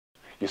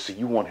You see,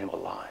 you want him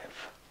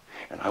alive,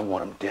 and I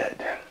want him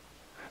dead.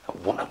 Now,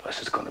 one of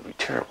us is going to be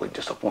terribly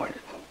disappointed.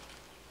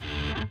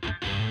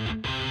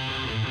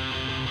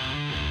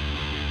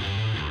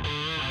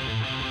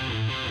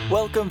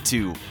 Welcome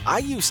to I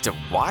Used to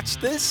Watch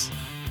This,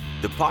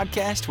 the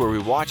podcast where we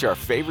watch our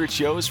favorite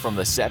shows from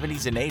the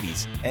 70s and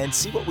 80s and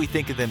see what we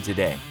think of them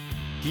today.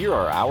 Here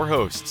are our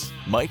hosts,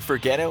 Mike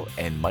Forgetto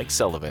and Mike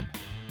Sullivan.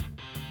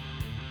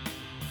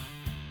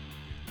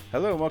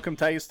 Hello and welcome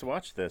to I Used to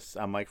Watch This.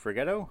 I'm Mike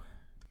Forgetto.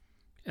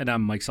 And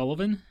I'm Mike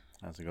Sullivan.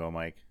 How's it going,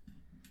 Mike?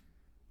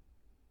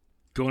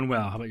 Going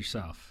well. How about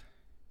yourself?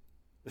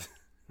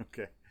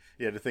 Okay.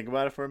 You had to think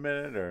about it for a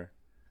minute, or?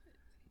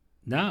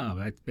 No,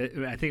 I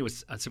think it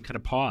was some kind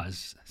of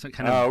pause, some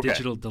kind of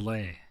digital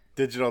delay.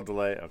 Digital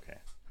delay, okay.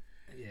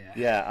 Yeah.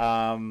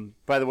 Yeah.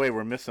 By the way,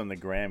 we're missing the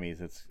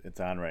Grammys. It's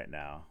on right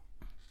now,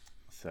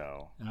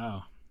 so.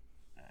 Oh.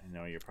 I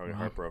know you're probably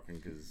heartbroken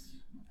because.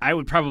 I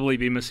would probably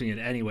be missing it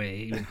anyway,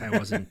 even if I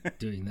wasn't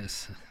doing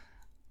this.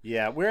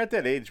 Yeah, we're at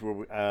that age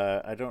where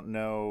I don't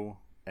know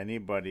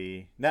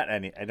anybody.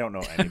 I don't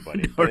know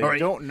anybody, but I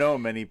don't know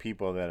many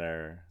people that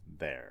are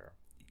there.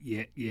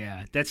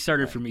 Yeah, that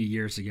started for me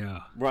years ago.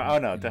 Right. Oh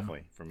no,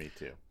 definitely for me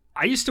too.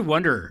 I used to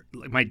wonder,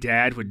 like, my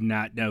dad would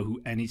not know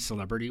who any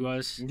celebrity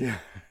was. Yeah.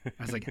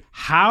 I was like,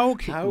 how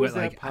is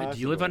that possible? do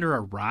you live under a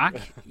rock?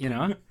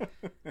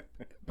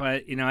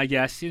 But I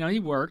guess he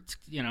worked,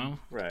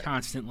 right,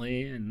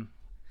 constantly and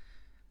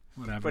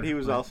whatever. But he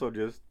was also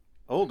just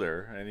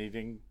older, and he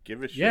didn't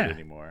give a shit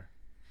anymore.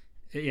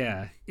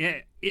 Yeah.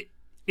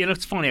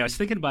 It's funny. I was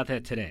thinking about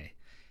that today,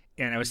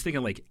 and I was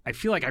thinking, like, I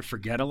feel like I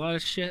forget a lot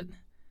of shit.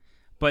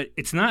 But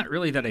it's not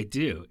really that I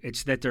do.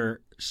 It's that there's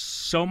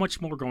so much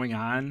more going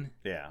on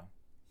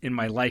in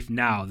my life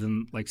now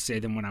than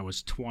when I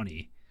was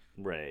 20.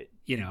 Right.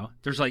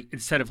 There's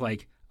instead of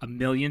a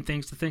million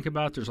things to think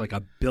about, there's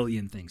a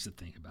billion things to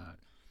think about.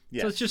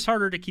 Yes. So it's just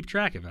harder to keep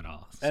track of it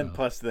all. And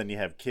plus then you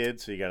have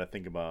kids, so you got to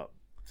think about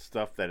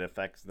stuff that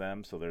affects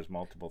them. So there's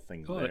multiple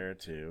things there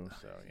too.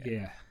 So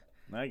yeah.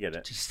 I get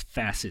it. Just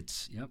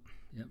facets. Yep.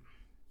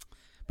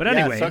 But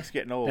anyway, it sucks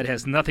getting old. That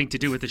has nothing to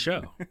do with the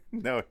show.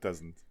 No, it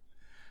doesn't.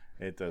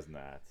 It does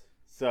not.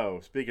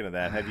 So, speaking of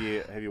that, have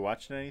you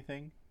watched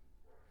anything?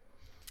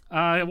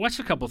 I watched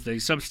a couple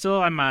things. So I'm still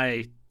on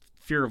my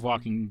Fear of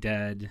Walking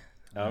Dead.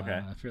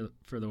 Okay.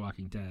 For the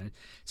Walking Dead.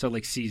 So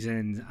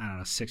season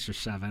 6 or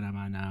 7 I'm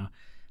on now.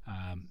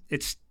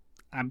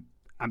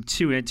 I'm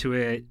too into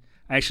it.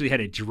 I actually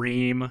had a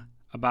dream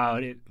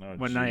about it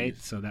one night.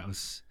 So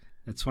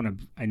that's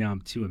when I know I'm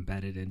too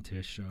embedded into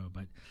a show.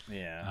 But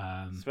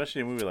yeah,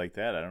 especially a movie like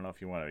that. I don't know if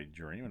you want to be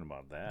dreaming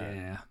about that.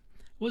 Yeah.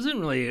 Wasn't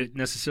really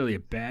necessarily a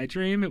bad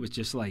dream. It was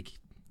just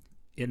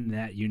in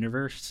that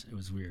universe. It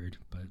was weird,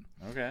 but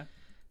okay.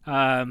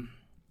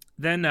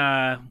 Then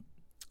I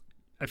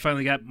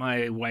finally got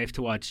my wife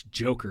to watch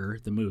Joker,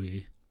 the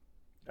movie.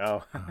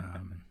 Oh, I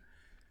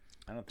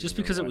don't think just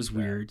because it was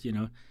weird,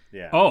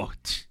 Yeah. Oh,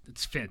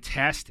 it's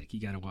fantastic.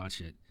 You got to watch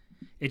it.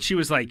 And she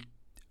was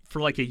for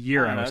a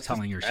year, I was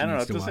telling her she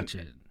needs to watch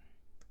it.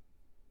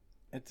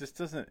 It just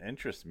doesn't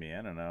interest me.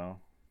 I don't know.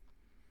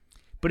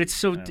 But it's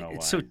so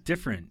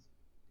different.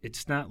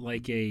 It's not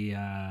like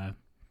it's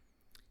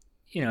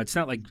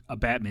not like a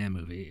Batman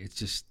movie. It's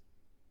just,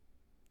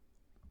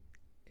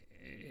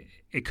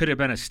 it could have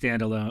been a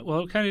standalone. Well,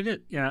 it kind of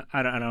did. Yeah,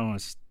 I don't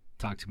want to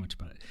talk too much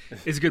about it.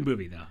 It's a good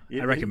movie, though.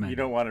 I recommend it. You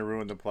don't want to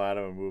ruin the plot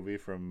of a movie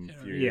from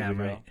a few years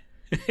ago?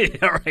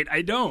 Right. Yeah, right.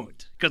 I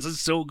don't, because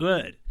it's so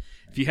good.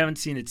 If you haven't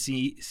seen it,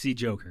 see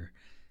Joker.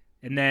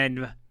 And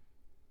then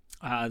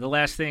the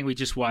last thing we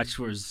just watched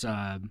was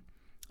on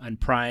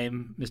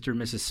Prime, Mr.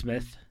 and Mrs.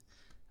 Smith.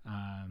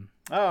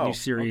 New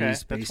series. Okay.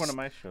 That's one of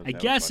my shows. I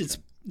guess it's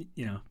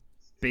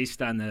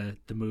based on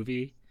the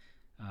movie,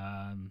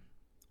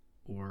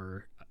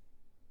 or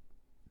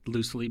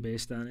loosely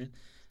based on it.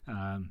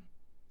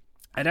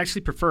 I'd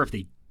actually prefer if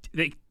they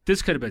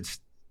this could have been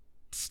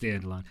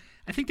standalone.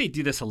 I think they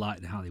do this a lot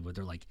in Hollywood.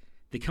 They're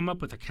they come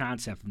up with a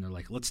concept and they're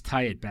let's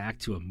tie it back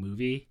to a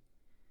movie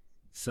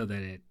so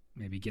that it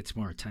maybe gets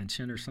more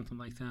attention or something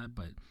like that.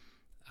 But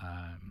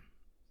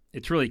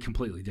it's really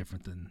completely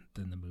different than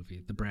the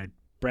movie. The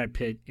Brad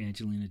Pitt,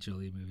 Angelina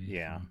Jolie movie.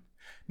 Yeah.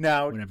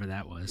 Now, whenever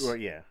that was. Well,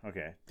 yeah.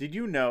 Okay. Did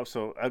you know?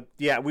 So,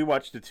 we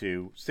watched it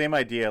too. Same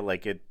idea.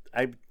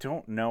 I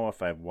don't know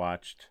if I've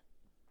watched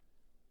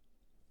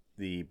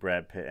the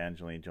Brad Pitt,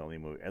 Angelina Jolie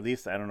movie. At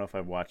least I don't know if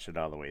I've watched it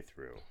all the way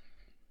through.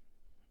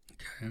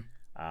 Okay.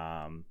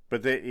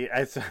 But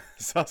I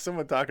saw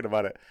someone talking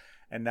about it,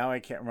 and now I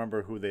can't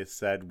remember who they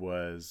said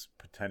was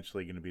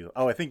potentially going to be.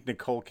 Oh, I think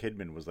Nicole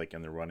Kidman was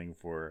in the running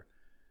for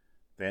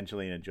the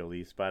Angelina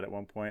Jolie spot at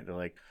one point. They're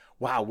like,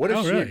 wow, what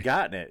if she had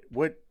gotten it?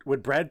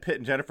 Would Brad Pitt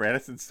and Jennifer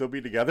Aniston still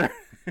be together?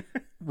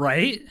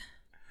 Right?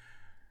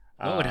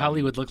 What would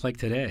Hollywood look like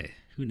today?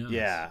 Who knows?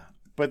 Yeah.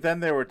 But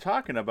then they were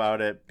talking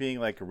about it being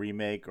a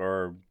remake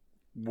or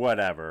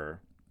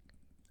whatever.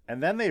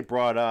 And then they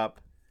brought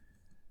up,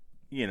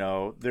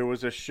 there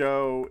was a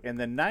show in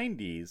the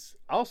 90s,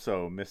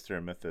 also Mr.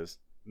 and Mrs.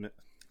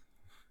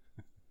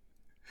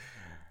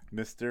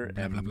 Mr.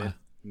 Blah, and blah, blah.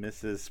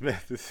 Mrs.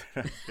 Smith.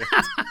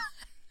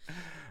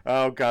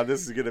 Oh God,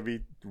 this is gonna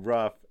be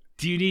rough.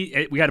 Do you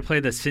need? We got to play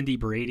the Cindy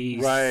Brady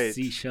Right.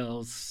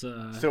 Seashells.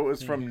 So it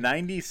was from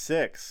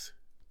 '96,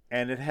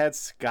 and it had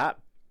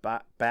Scott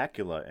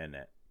Bakula in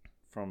it.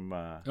 From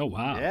Oh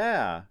wow.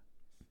 yeah,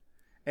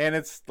 and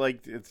it's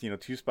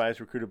two spies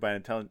recruited by an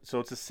intelligence. So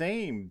it's the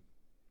same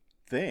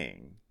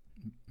thing.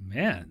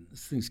 Man,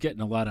 this thing's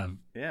getting a lot of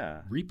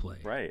Yeah.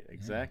 replay. Right.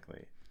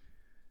 Exactly.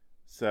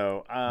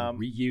 So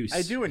Reuse.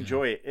 I do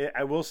enjoy it.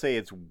 I will say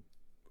it's.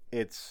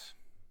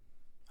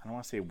 I don't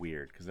want to say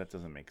weird because that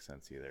doesn't make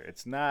sense either.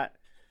 It's not.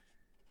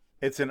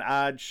 It's an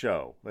odd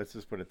show. Let's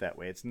just put it that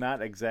way. It's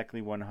not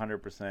exactly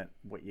 100%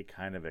 what you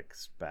kind of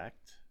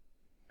expect.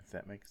 If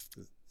that makes.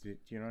 Do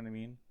you know what I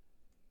mean?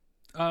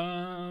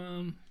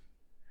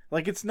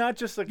 Like it's not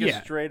just like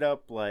a straight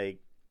up like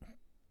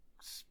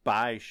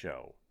spy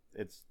show.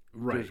 It's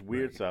there's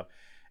weird stuff,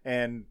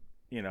 and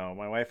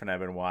my wife and I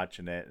have been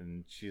watching it,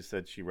 and she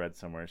said she read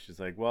somewhere. She's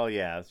like, well,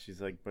 yeah.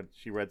 She's like, but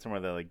she read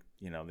somewhere that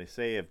they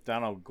say if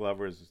Donald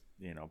Glover's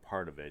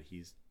part of it,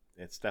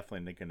 it's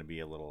definitely going to be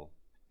a little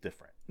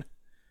different.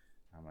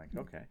 I'm like,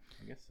 okay,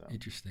 I guess so.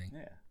 Interesting.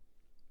 Yeah.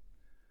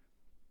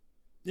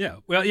 Yeah.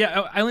 Well,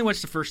 yeah. I only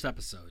watched the first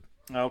episode.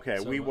 Okay,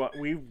 So,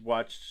 we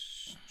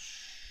watched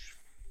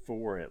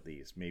 4 at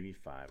least, maybe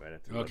 5. I'd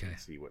have to look and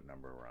see what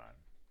number we're on.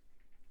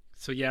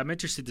 So yeah, I'm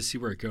interested to see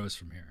where it goes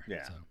from here.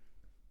 Yeah. So.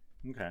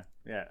 Okay.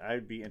 Yeah, I'll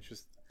be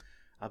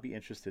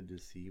interested to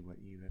see what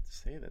you have to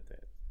say that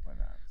went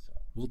on. So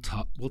We'll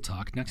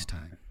talk next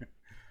time.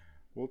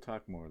 we'll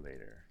talk more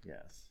later.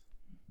 Yes.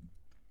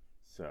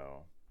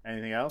 So,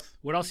 anything else?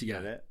 What else you Is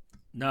got? that it?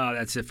 No,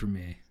 that's it for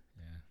me.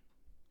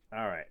 Yeah.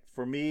 All right.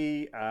 For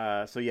me,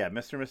 so yeah,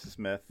 Mr. and Mrs.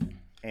 Smith,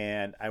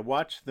 and I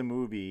watched the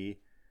movie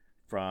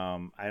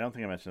from. I don't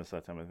think I mentioned this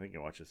last time. I think I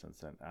watched it since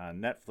then.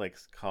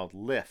 Netflix called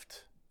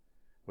Lift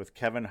with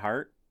Kevin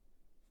Hart.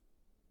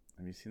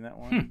 Have you seen that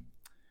one?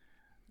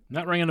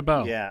 Not ringing a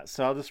bell. Yeah,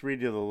 so I'll just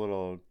read you the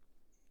little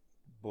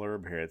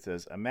blurb here. It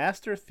says, a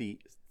master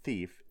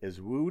thief is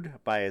wooed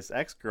by his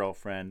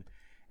ex-girlfriend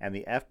and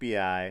the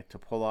FBI to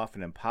pull off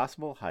an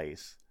impossible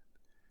heist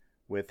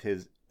with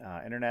his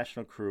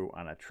international crew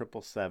on a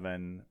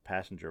 777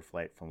 passenger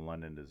flight from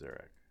London to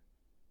Zurich.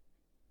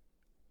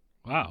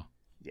 Wow.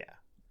 Yeah.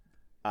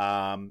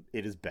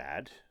 It is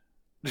bad.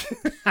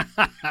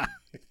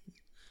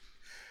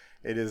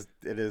 It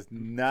is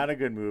not a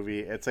good movie.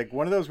 It's like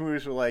one of those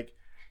movies where like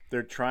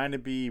they're trying to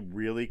be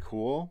really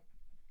cool,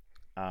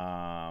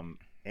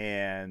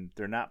 and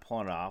they're not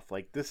pulling it off.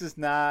 Like this is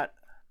not.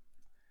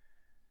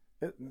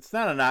 It's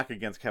not a knock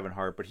against Kevin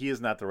Hart, but he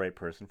is not the right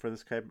person for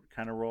this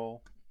kind of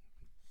role.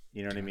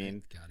 You know what I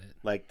mean? Got it.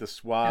 Like the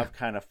suave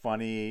kind of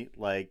funny,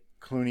 like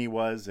Clooney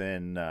was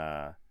in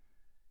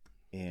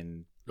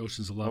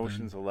Ocean's 11.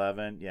 Ocean's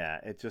 11. Yeah,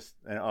 it just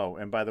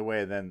and by the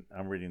way, then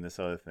I'm reading this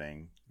other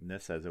thing, and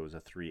this says it was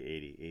a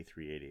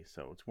A380,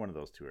 so it's one of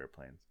those 2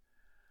 airplanes.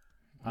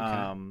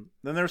 Okay.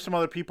 Then there's some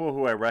other people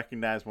who I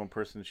recognize. One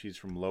person, she's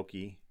from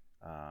Loki,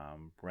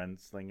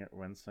 Renslayer,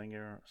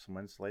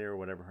 or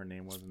whatever her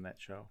name was in that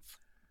show.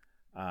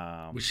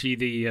 Was she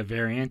the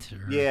variant?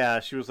 Or?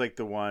 Yeah, she was like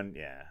the one.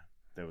 Yeah,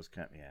 that was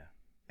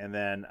and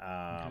then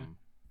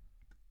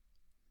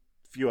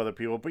few other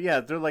people, but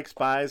yeah, they're like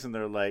spies, and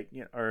they're like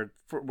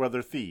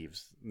they're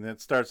thieves, and it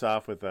starts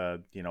off with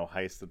a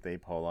heist that they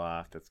pull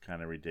off that's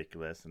kind of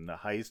ridiculous, and the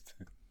heist.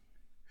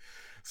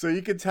 So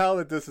you can tell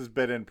that this has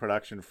been in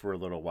production for a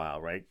little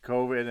while, right?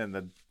 COVID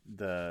and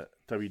the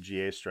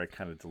WGA strike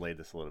kind of delayed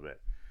this a little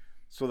bit.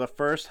 So the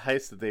first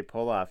heist that they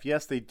pull off,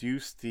 yes, they do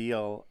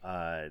steal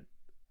a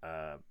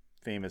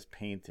famous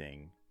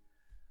painting,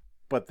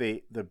 but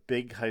the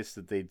big heist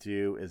that they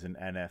do is an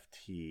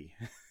NFT.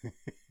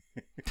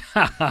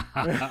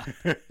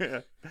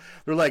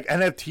 They're like,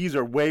 NFTs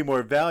are way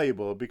more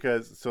valuable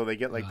because so they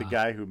get like the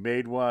guy who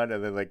made one,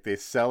 and then like they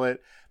sell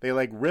it, they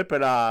like rip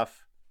it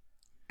off,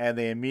 and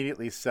they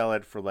immediately sell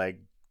it for like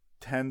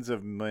tens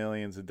of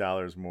millions of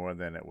dollars more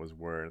than it was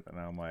worth. And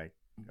I'm like,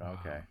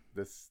 okay,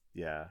 this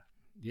yeah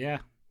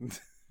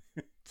it's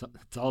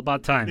all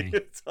about timing.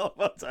 It's all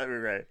about timing,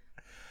 right?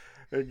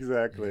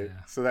 Exactly.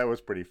 Yeah. So that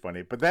was pretty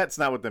funny, but that's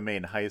not what the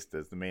main heist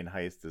is. The main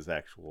heist is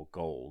actual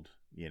gold,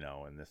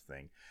 in this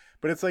thing.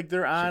 But it's like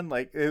they're on,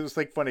 like, it was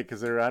like funny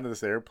because they're on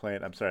this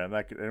airplane. I'm sorry, I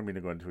don't mean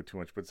to go into it too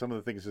much, but some of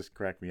the things just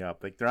crack me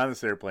up. Like they're on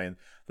this airplane,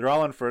 they're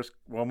all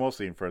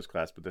mostly in first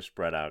class, but they're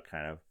spread out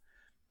kind of.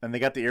 And they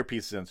got the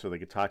earpieces in so they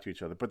could talk to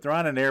each other. But they're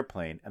on an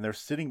airplane and they're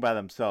sitting by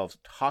themselves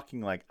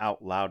talking like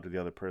out loud to the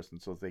other person.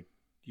 So it's like,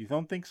 you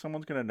don't think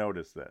someone's going to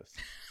notice this,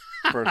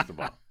 first of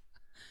all.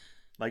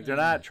 Like they're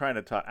not trying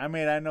to talk. I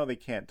mean, I know they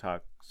can't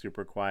talk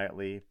super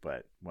quietly,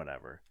 but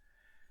whatever.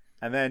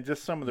 And then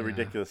just some of the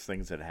ridiculous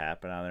things that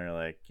happen on there,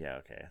 like, yeah,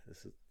 okay, this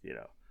is,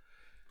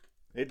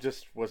 it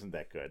just wasn't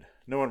that good.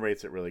 No one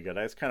rates it really good.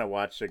 I just kind of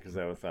watched it because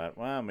I thought,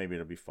 well, maybe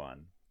it'll be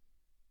fun.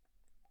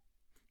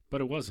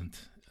 But it wasn't.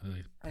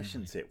 I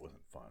shouldn't say it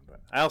wasn't fun, but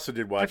I also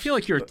did watch. I feel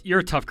like you're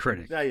a tough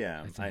critic. I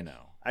am. I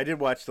know. I did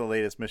watch the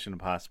latest Mission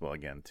Impossible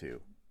again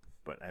too.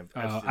 but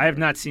I have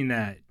not seen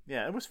that.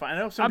 Yeah, it was fine. I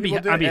know some people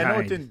did. I know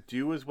it didn't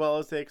do as well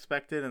as they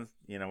expected, and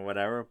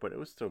whatever. But it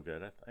was still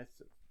good. I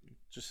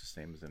just the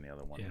same as any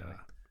other one. Yeah, really.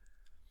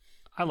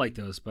 I like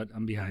those, but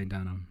I'm behind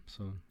on them.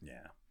 So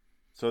yeah,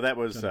 so that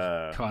was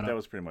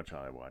pretty much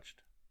all I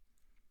watched.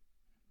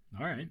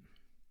 All right.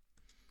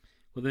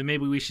 Well, then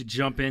maybe we should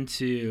jump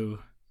into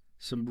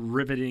some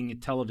riveting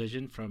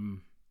television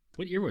from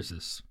what year was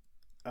this?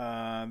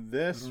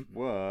 This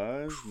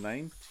was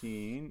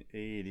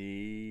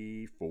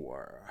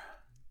 1984.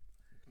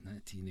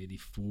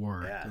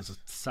 1984. Yes. That was a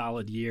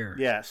solid year.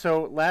 Yeah.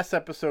 So last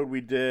episode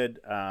we did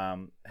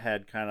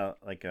had kind of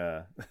like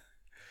it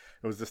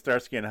was the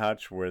Starsky and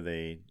Hutch where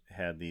they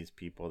had these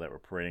people that were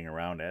parading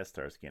around as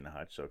Starsky and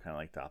Hutch, so kind of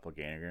like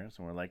doppelgangers,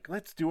 and we're like,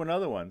 let's do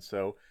another one.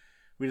 So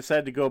we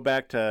decided to go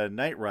back to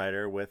Knight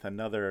Rider with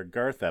another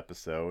Garthe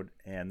episode,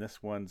 and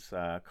this one's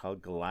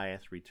called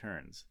Goliath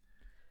Returns.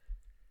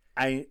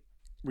 I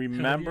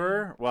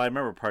remember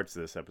parts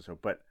of this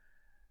episode, but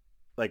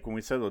like when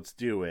we said let's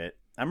do it,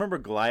 I remember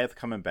Goliath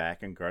coming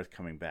back and Garthe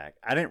coming back.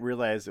 I didn't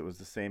realize it was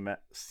the same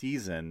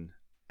season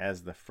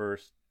as the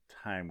first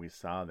time we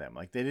saw them.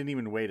 Like they didn't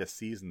even wait a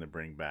season to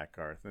bring back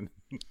Garthe. And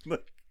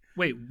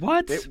wait,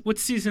 what? What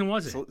season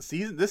was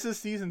it? This is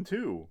season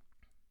 2.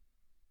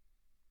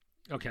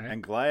 Okay.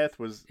 And Goliath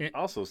was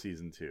also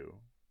season 2.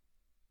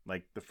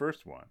 Like the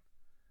first one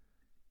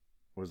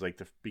was like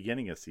the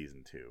beginning of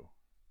season 2.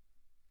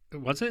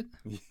 Was it?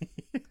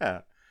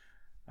 Yeah.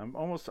 I'm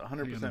almost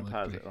 100%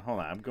 positive. Hold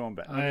on, I'm going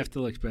back. I have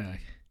to look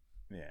back.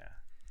 Yeah.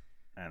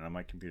 I don't know,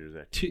 my computer's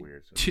acting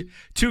weird. So.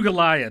 Two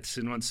Goliaths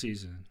in one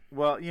season.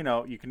 Well,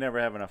 you can never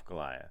have enough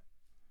Goliath.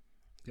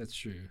 That's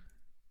true.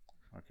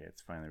 Okay,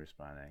 it's finally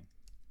responding.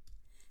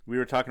 We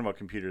were talking about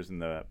computers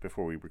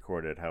before we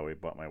recorded, how we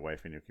bought my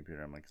wife a new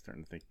computer. I'm like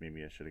starting to think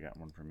maybe I should have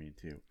gotten one for me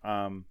too.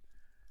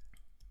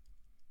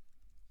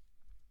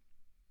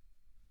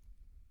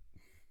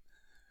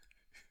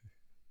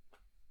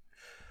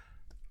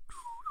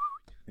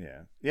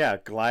 Yeah.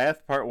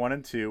 Goliath Part 1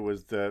 and 2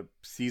 was the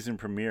season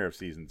premiere of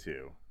season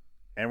 2,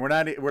 and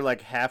we're like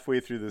halfway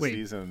through the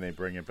season, and they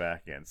bring it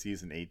back in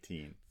season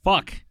 18.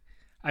 Fuck!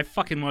 I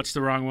fucking watched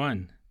the wrong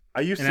one.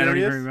 Are you serious? I don't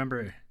even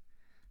remember.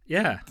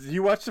 Yeah. Did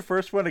you watch the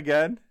first one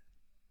again?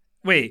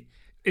 Wait,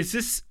 is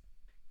this?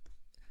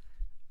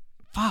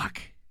 Fuck!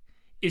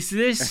 Is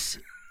this?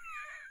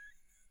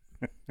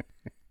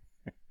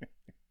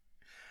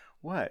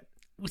 What?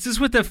 Was this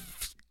with the?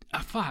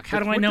 Fuck! How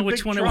do I know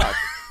which one it was?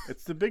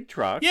 It's the big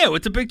truck. Yeah,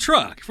 with the big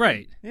truck,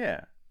 right?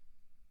 Yeah.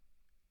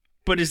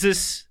 But is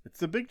this? It's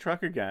the big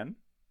truck again.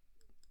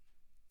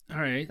 All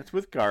right. It's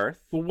with Garthe.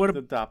 Well, what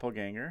the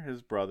doppelganger,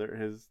 his brother,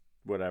 his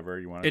whatever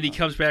you want to. And he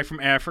comes back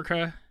from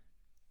Africa,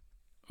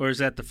 or is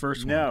that the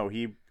first one? No,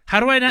 How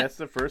do I not? That's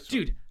the first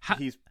one. Dude,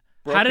 He's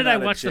how did I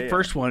watch the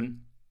first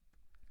one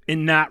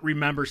and not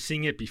remember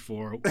seeing it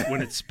before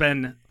when it's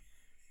been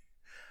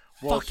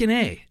fucking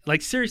A?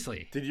 Like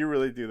seriously. Did you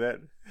really do that?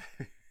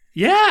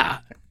 Yeah.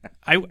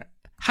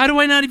 How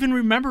do I not even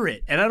remember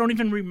it? And I don't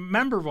even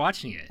remember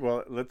watching it.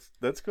 Well, let's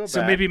go back.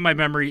 So maybe my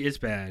memory is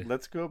bad.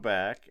 Let's go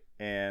back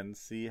and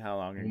see how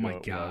long ago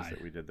it was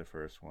that we did the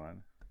first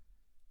one.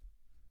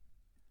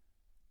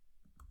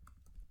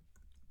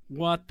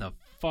 What the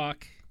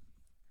fuck?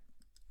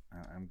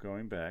 I'm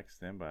going back.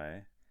 Stand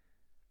by.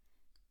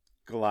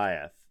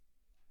 Goliath.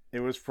 It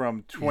was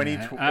from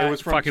 2020. Yeah, it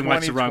was from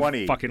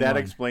 2020. That one.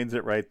 Explains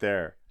it right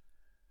there.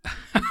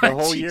 The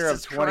whole year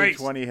of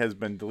 2020 Christ. has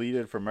been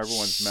deleted from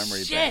everyone's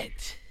memory bank.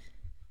 Shit.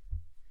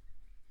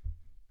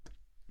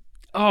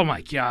 Oh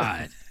my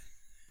god.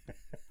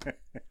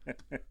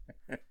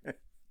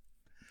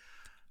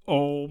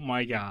 Oh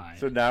my god.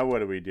 So now what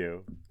do we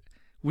do?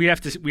 We have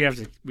to stop. We have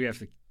to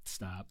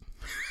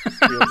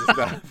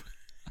stop.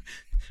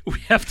 We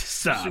have to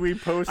stop. Should we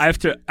post? I have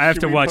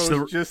to watch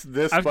just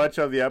this much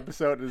of the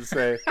episode and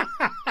say,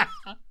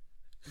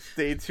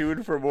 "Stay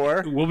tuned for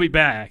more." We'll be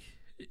back.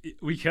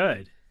 We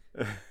could.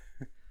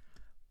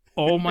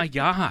 Oh my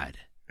god!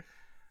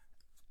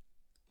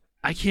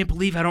 I can't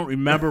believe I don't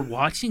remember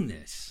watching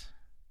this.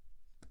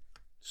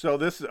 So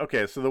this is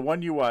okay. So the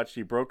one you watched,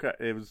 he broke out.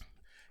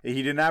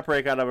 He did not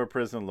break out of a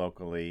prison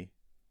locally.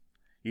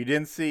 You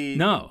didn't see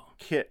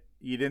Kit.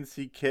 You didn't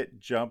see Kit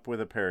jump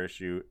with a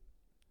parachute.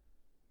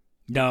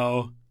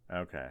 No.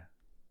 Okay.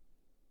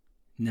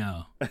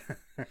 No.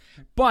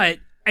 But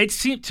it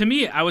seemed to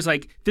me, I was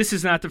like, this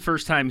is not the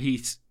first time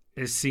he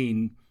has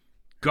seen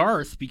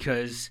Garthe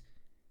because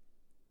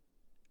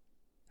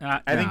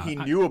I think he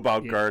knew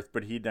about Garthe,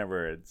 but he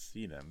never had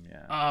seen him.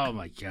 Yeah. Oh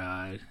my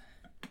god.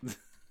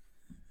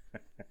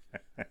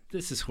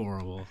 This is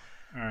horrible.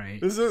 All right.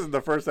 This isn't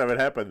the first time it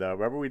happened, though.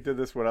 Remember we did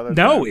this one other time?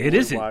 No, it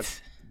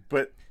isn't.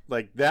 But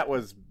like that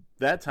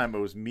time it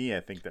was me,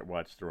 I think, that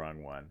watched the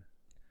wrong one.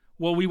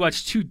 Well, we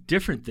watched two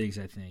different things,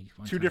 I think.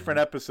 Two different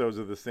episodes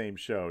of the same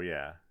show,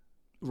 yeah.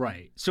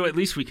 Right. So at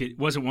least it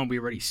wasn't one we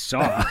already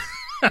saw.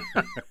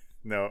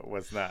 No, it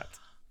was not.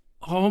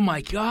 Oh my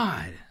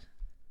god.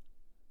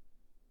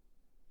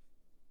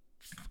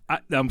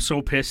 I'm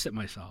so pissed at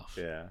myself.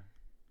 Yeah.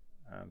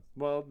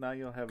 Well, now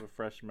you'll have a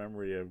fresh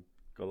memory of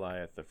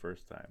Goliath the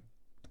first time.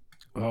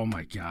 Oh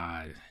my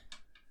God.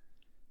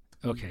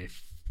 Okay,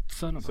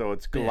 son of a So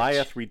it's bitch.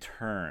 Goliath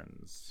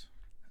Returns.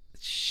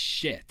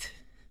 Shit.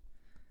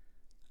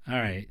 All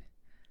right.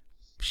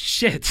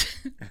 Shit.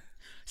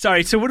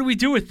 Sorry. So what do we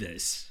do with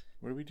this?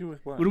 What do we do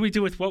with what? What do we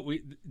do with what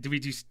we do? We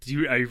just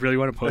do. I really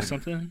want to post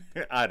something.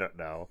 I don't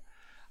know.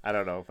 I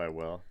don't know if I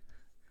will.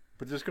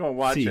 But just go and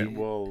watch it.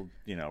 We'll,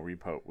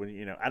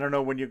 repost. I don't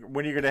know when you're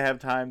going to have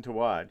time to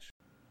watch.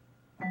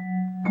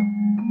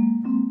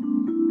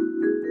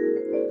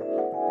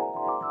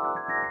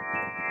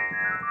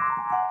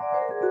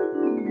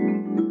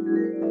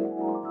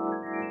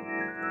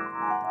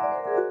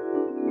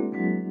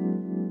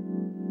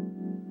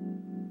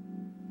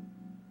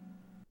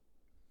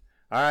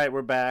 All right,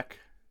 we're back.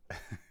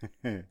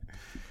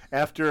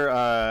 After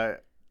a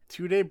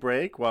 2-day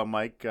break, while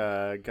Mike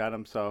got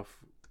himself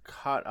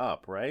caught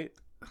up, right?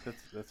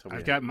 That's what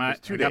I got my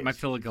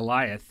fill of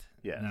Goliath.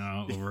 Yes.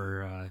 Now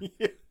over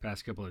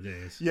past couple of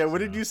days. Yeah. What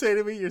did you say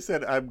to me? You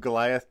said I'm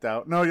Goliathed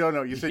out. No.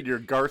 You said you're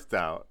Garthed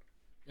out.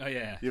 Oh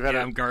yeah.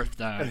 I'm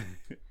Garthed out.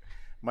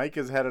 Mike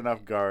has had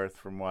enough Garth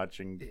from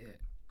watching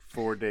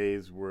 4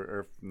 days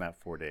or not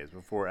 4 days,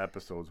 but 4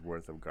 episodes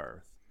worth of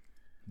Garth.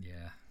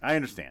 Yeah. I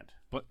understand.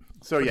 But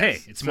yes. Hey,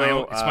 it's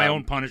my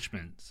own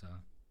punishment. So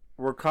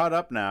we're caught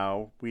up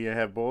now. We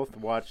have both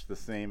watched the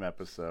same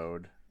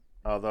episode,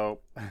 although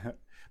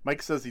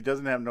Mike says he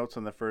doesn't have notes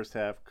on the first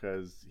half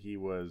because he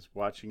was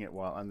watching it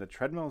while on the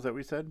treadmill. Is that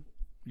what he said?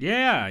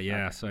 Yeah.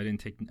 Okay. So I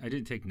didn't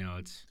take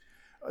notes.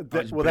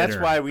 That's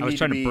why I was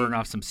trying to burn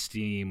off some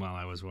steam while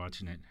I was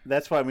watching it.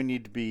 That's why we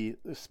need to be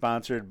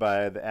sponsored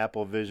by the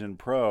Apple Vision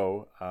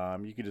Pro.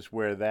 You could just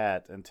wear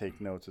that and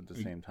take notes at the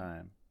same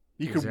time.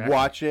 You could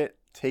watch it,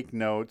 take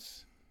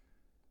notes,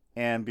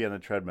 and be on the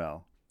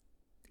treadmill.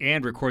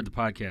 And record the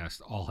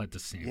podcast all at the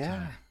same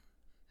time.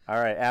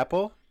 All right,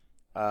 Apple,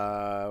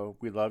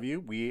 we love you.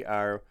 We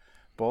are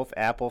both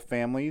Apple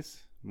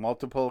families,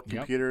 multiple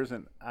computers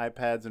and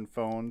iPads and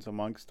phones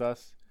amongst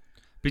us.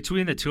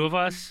 Between the two of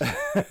us,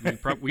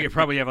 we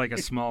probably have like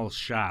a small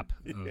shop.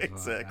 Of,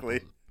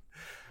 exactly.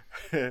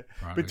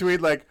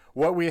 Between like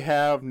what we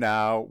have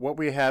now, what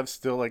we have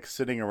still like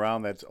sitting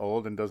around that's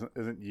old and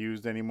isn't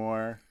used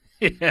anymore.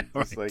 Yeah,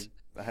 it's like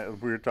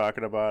we were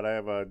talking about. I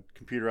have a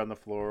computer on the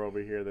floor over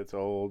here that's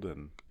old,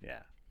 and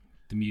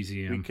the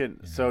museum. We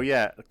can. Yeah. So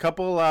a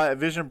couple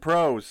Vision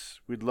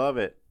Pros. We'd love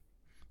it.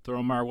 Throw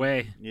them our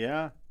way.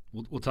 Yeah,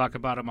 we'll talk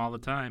about them all the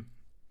time.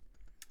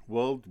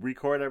 We'll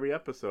record every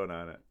episode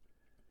on it.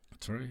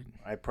 That's right.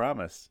 I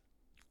promise.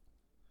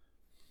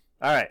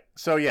 All right.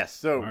 So yes.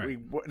 So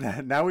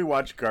now we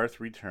watch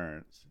Garth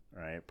Returns.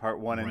 Right, part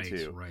 1 and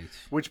 2. Right.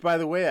 Which, by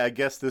the way, I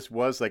guess this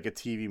was like a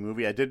TV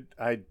movie. I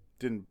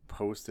didn't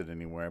post it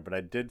anywhere, but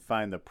I did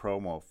find the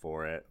promo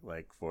for it.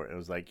 It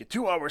was like a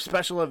 2-hour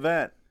special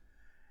event,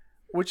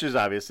 which is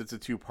obvious. It's a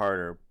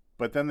 2-parter,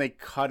 but then they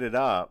cut it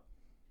up.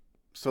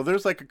 So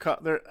there's like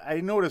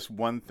I noticed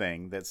one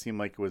thing that seemed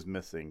like it was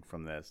missing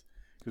from this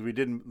because we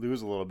didn't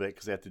lose a little bit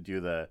because they have to do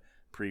the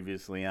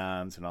previously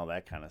ons and all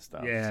that kind of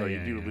stuff. Yeah, so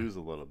you do lose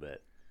a little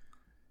bit,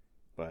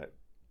 but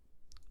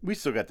we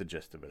still got the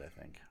gist of it, I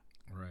think.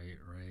 Right.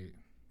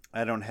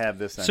 I don't have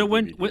this on So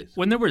DVDs.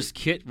 when there was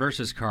Kit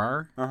versus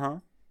Car,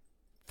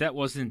 that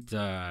wasn't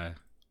a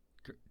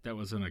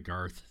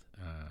Garth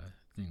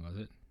thing, was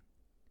it?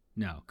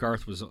 No,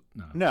 Garth was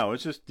no. No,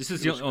 it's just this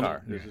is the only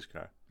car. It was just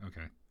Car.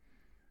 Okay.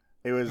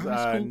 It was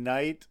cool.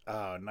 Knight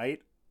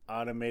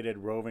Automated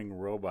Roving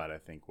Robot. I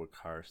think what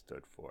Car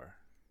stood for.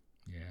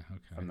 Yeah.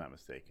 Okay. If I'm not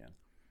mistaken,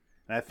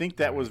 and I think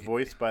that was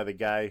voiced by the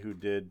guy who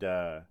did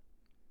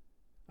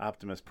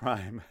Optimus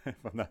Prime. If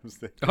I'm not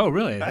mistaken. Oh,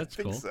 really? That's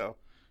cool. I think cool. so.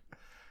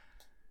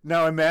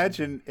 Now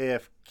imagine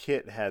if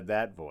Kit had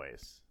that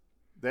voice.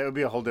 That would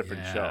be a whole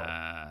different show.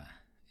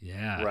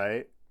 Yeah.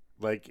 Right?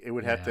 Like it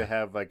would have to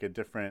have like a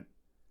different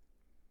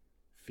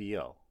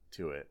feel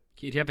to it.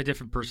 He'd have a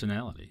different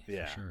personality.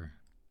 Yeah. For sure.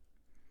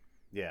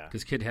 Yeah.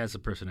 Because Kid has a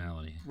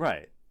personality.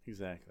 Right.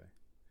 Exactly.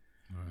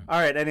 All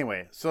right.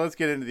 Anyway, so let's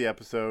get into the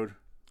episode.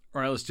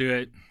 All right, let's do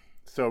it.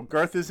 So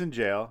Garth is in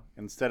jail.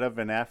 Instead of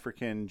an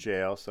African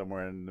jail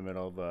somewhere in the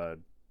middle of a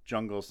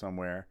jungle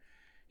somewhere,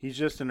 he's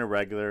just in a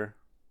regular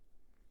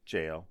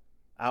jail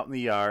out in the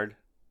yard.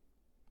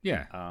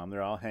 Yeah.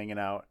 They're all hanging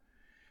out.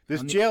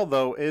 This jail,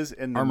 though, is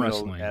in the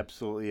middle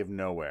absolutely of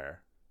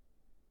nowhere.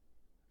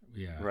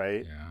 Yeah.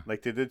 Right? Yeah.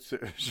 Like they did show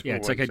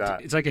it's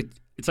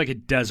like a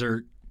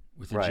desert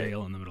with a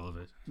jail in the middle of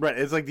it. Right.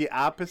 It's like the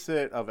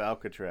opposite of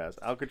Alcatraz.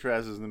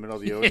 Alcatraz is in the middle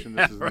of the ocean.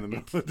 This is in the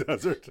middle of the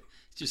desert.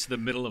 It's just the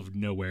middle of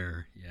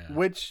nowhere. Yeah.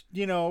 Which,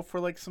 for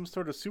like some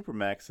sort of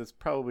Supermax, that's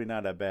probably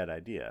not a bad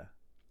idea.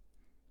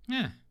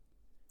 Yeah.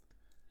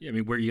 Yeah, I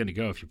mean, where are you going to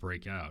go if you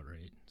break out,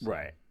 right? So.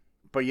 Right.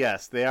 But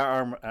yes, they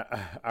are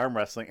arm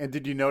wrestling. And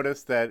did you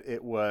notice that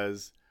it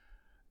was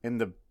in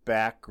the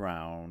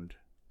background,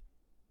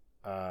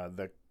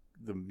 the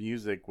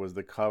music was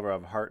the cover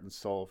of Heart and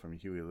Soul from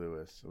Huey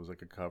Lewis. It was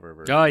like a cover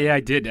version. Oh, yeah,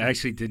 I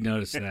actually did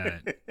notice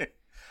that.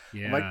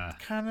 Yeah. I'm like,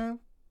 kind of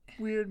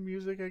weird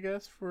music, I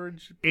guess, for a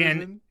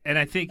prison. And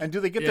I think... And do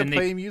they get to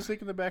play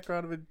music in the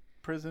background of a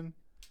prison?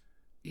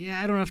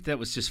 Yeah, I don't know if that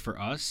was just for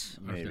us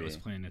or Maybe. if that was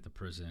playing at the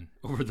prison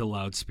over the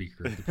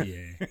loudspeaker of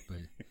the PA.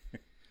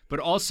 But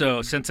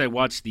also, since I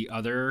watched the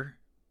other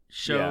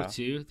show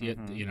too,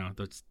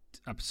 that's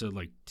episode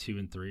like 2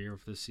 and 3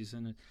 of this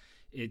season,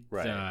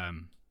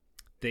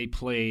 they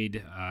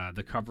played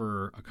a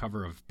cover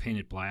of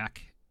 "Painted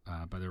Black"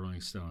 by the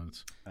Rolling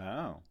Stones.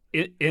 Oh,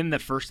 in the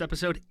first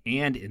episode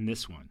and in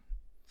this one.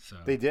 So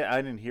they did.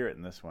 I didn't hear it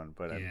in this one,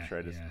 but I'm sure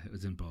I just it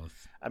was in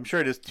both. I'm sure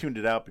I just tuned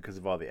it out because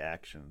of all the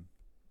action.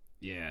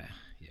 Yeah.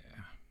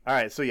 All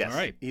right, so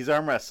yes, he's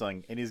arm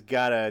wrestling, and he's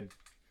got a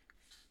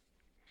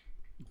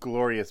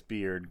glorious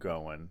beard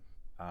going.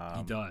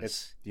 He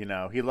does. He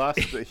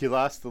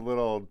lost the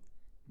little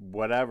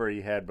whatever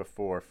he had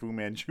before, Fu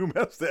Manchu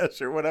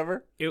mustache or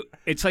whatever.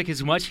 It's like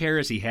as much hair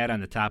as he had on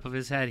the top of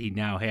his head, he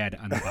now had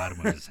on the bottom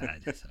of his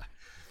head. So.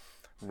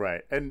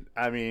 Right, and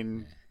I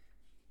mean,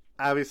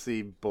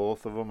 obviously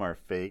both of them are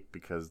fake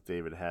because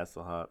David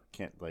Hasselhoff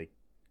can't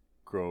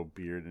grow a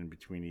beard in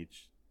between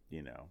each,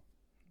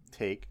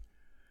 take.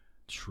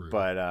 True.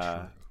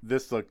 But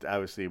this looked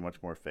obviously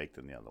much more fake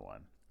than the other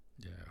one.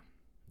 Yeah.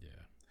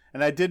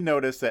 And I did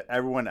notice that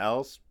everyone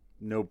else,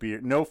 no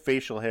beard, no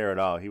facial hair at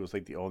all. He was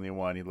like the only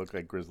one. He looked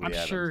like Grizzly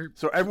Adams. Sure.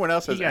 So everyone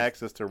else has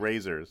access to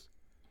razors.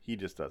 He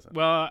just doesn't.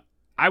 Well,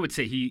 I would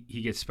say he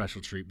gets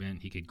special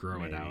treatment. He could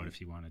grow it out if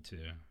he wanted to.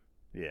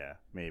 Yeah,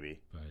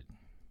 maybe. But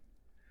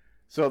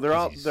so they're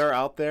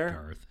out there.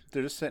 Garthe.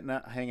 They're just sitting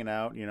out, hanging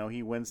out.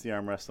 He wins the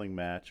arm wrestling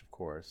match, of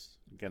course,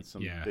 against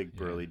some big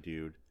burly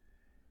dude.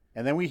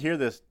 And then we hear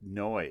this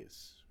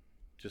noise,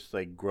 just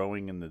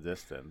growing in the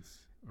distance.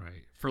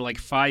 Right. For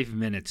 5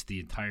 minutes, the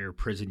entire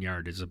prison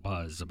yard is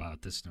abuzz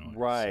about this noise.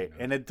 Right.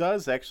 And it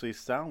does actually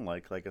sound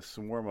like a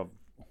swarm of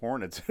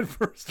hornets at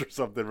first or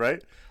something,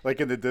 right?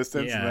 In the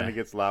distance, and then it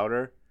gets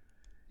louder.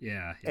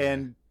 Yeah.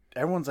 And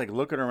everyone's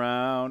looking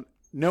around.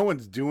 No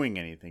one's doing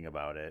anything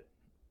about it.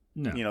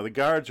 No. The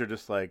guards are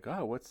just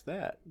oh, what's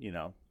that?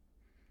 Not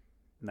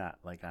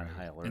on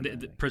high alert.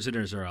 And the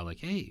prisoners are all like,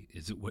 hey,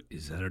 is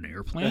that an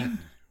airplane?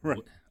 Right.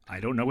 I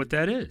don't know what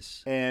that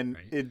is. And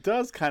it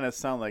does kind of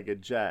sound like a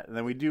jet. And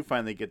then we do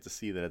finally get to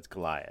see that it's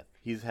Goliath.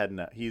 He's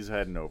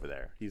heading over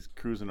there. He's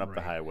cruising up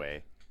the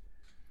highway.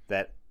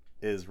 That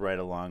is right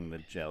along the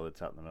jail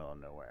that's out in the middle of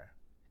nowhere.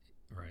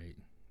 Right.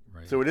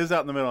 So it is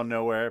out in the middle of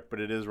nowhere, but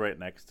it is right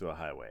next to a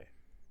highway.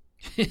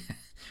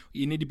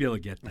 You need to be able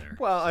to get there.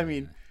 Well, I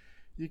mean,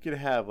 you could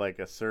have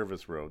a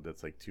service road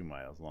that's 2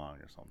 miles long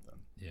or something.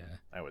 Yeah.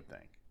 I would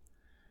think.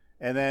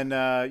 And then,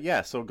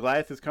 so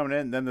Goliath is coming in,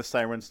 and then the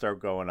sirens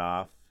start going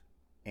off.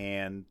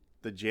 And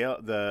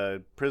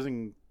the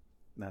prison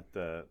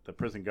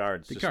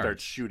guards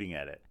start shooting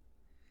at it.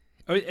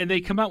 Oh, and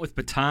they come out with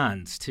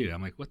batons too.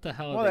 I'm like, what the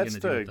hell are they going to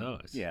do with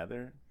those? Yeah,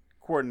 they're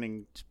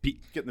coordinating,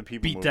 getting the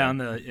people beat moving. Down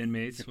the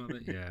inmates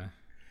with it.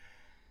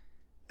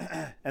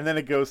 Yeah. And then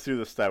it goes through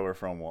the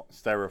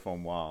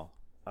styrofoam wall.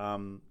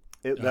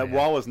 That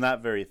wall was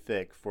not very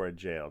thick for a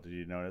jail. Did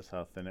you notice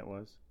how thin it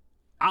was?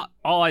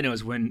 All I know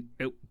is when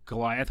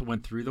Goliath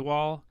went through the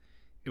wall,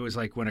 it was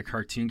like when a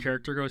cartoon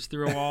character goes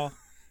through a wall.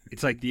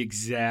 It's the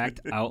exact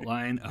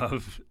outline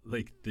of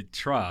the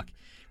truck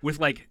with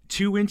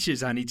 2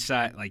 inches on each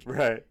side.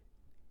 Right.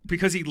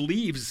 Because he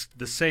leaves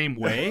the same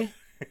way.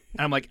 And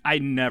I'm like, I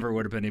never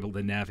would have been able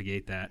to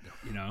navigate that,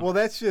 Well,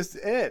 that's just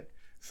it.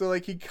 So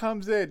he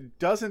comes in,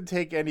 doesn't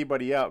take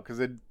anybody out because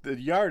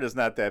the yard is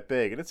not that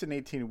big, and it's an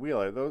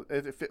 18-wheeler.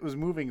 If it was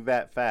moving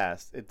that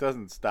fast, it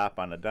doesn't stop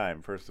on a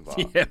dime. First of all,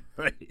 yeah,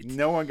 right.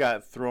 No one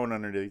got thrown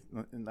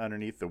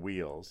underneath the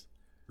wheels.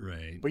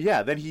 Right. But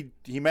yeah, then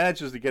he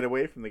manages to get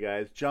away from the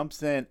guys,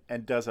 jumps in,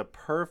 and does a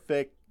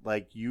perfect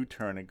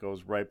U-turn and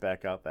goes right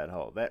back out that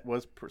hole. That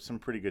was some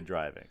pretty good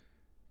driving.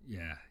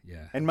 Yeah.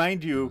 And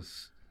mind you,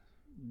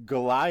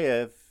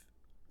 Goliath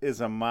is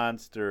a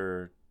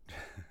monster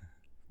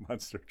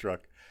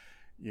truck.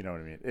 You know what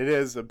I mean? It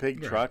is a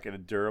big truck and a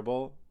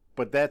durable,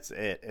 but that's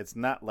it. It's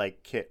not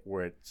like Kit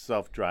where it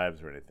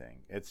self-drives or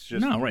anything. It's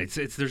just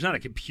there's not a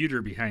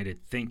computer behind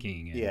it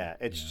thinking. And,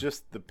 it's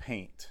just the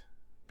paint.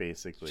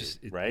 Basically,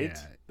 right?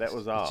 Yeah, that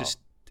was all. It's just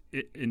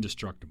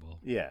indestructible.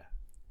 Yeah,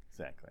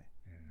 exactly.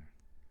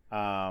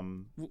 Yeah.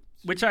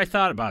 Which I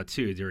thought about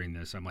too during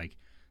this. I'm like,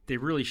 they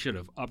really should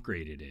have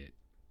upgraded it,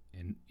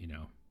 and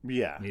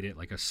made it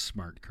like a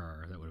smart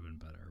car. That would have been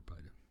better. But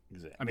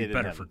exactly. I mean,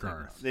 better for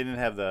Garthe. They didn't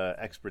have the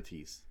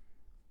expertise.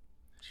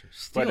 Sure.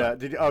 But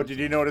did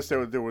you notice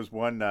there was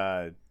one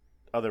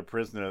other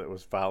prisoner that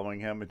was following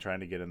him and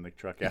trying to get in the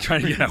truck?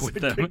 Trying to get out with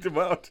them. Kicked him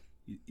out.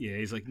 Yeah,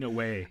 he's like, no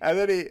way. And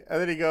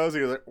then he goes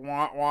like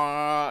wah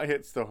wah,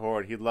 hits the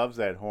horn. He loves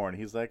that horn.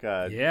 He's like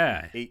a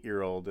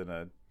 8-year-old in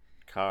a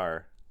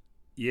car.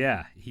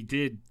 Yeah, he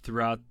did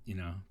throughout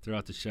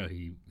the show.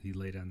 He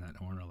laid on that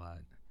horn a lot.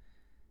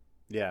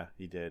 Yeah,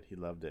 he did. He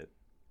loved it.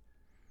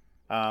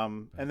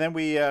 And then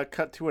we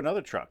cut to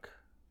another truck,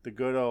 the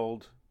good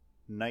old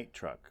Knight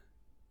truck,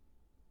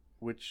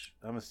 which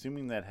I'm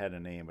assuming that had a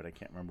name, but I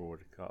can't remember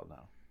what it's called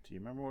now. Do you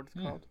remember what it's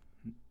called?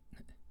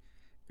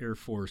 Air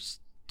Force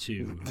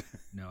 2.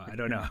 No, I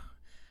don't know.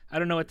 I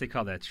don't know what they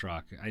call that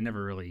truck. I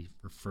never really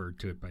referred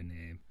to it by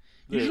name.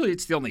 Usually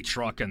it's the only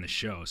truck on the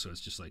show, so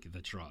it's just like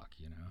the truck,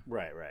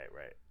 Right.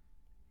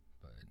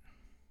 But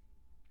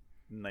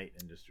Knight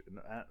Industry.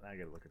 No, I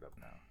gotta look it up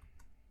now.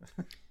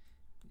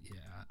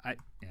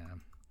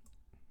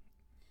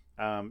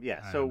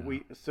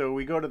 So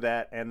we go to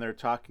that, and they're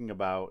talking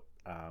about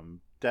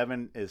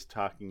Devin is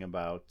talking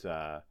about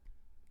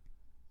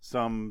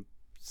some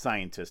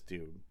scientist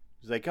dude.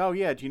 He's like, "Oh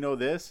yeah, do you know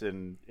this?"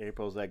 And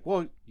April's like,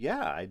 "Well,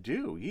 yeah, I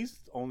do. He's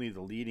only the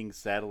leading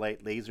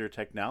satellite laser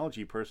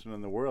technology person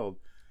in the world."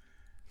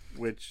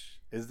 Which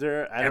is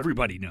there?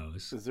 Everybody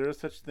knows. Is there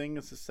such thing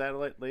as a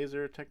satellite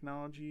laser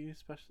technology?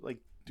 Especially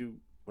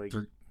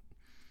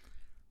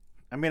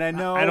I mean, I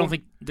know. I don't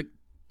think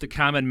the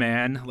common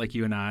man like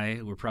you and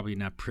I were probably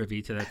not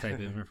privy to that type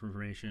of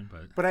information,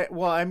 but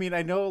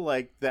I know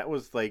like that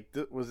was like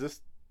was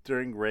this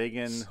during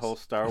Reagan whole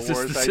Star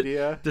Wars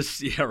idea?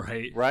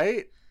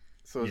 Right.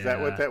 So is that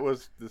what that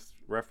was? This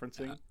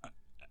referencing?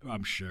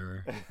 I'm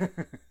sure.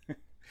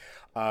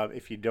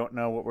 If you don't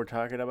know what we're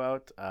talking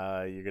about,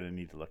 you're gonna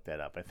need to look that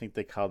up. I think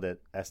they called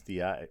it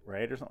SDI,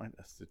 right, or something like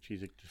that,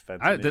 Strategic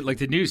Defense. Like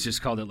the news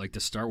just called it like the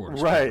Star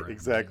Wars. Right, program,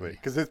 exactly.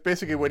 Because it's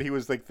basically what he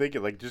was like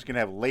thinking, like just gonna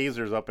have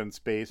lasers up in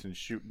space and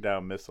shooting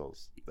down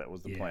missiles. That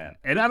was the plan.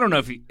 And I don't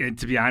know and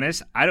to be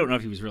honest, I don't know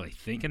if he was really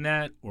thinking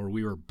that or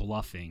we were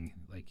bluffing,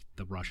 like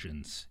the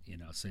Russians,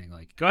 saying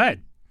like, "Go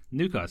ahead,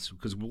 nuke us,"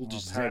 because we'll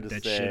just zap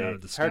that shit out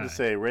of the sky. Hard to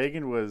say.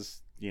 Reagan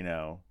was,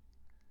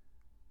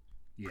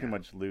 pretty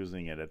much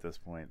losing it at this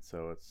point,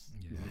 so it's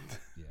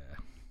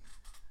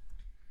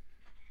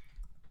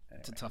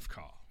it's a tough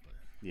call, but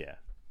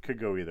could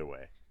go either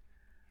way.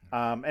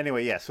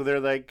 Anyway, so they're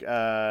like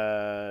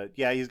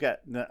he's got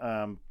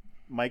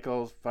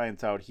Michael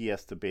finds out he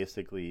has to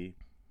basically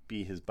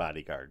be his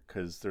bodyguard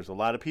because there's a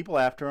lot of people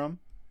after him,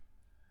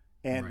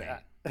 and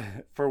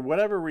for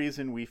whatever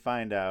reason we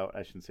find out,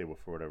 I shouldn't say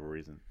for whatever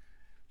reason,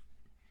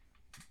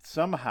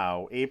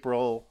 somehow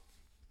April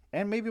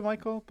and maybe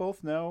Michael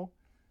both know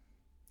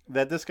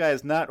that this guy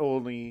is not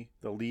only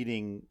the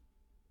leading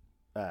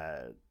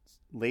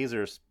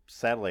laser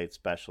satellite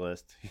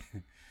specialist,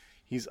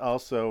 he's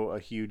also a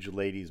huge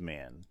ladies'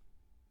 man,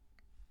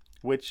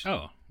 which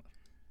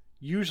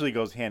usually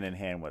goes hand in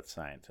hand with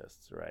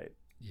scientists, right?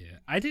 Yeah,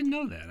 I didn't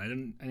know that. I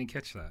didn't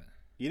catch that.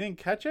 You didn't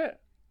catch it?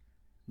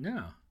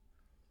 No.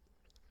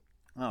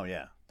 Oh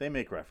yeah, they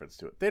make reference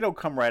to it. They don't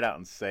come right out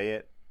and say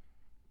it,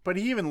 but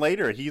even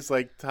later, he's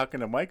like talking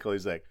to Michael.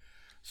 He's like,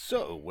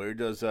 "So, where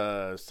does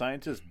a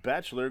scientist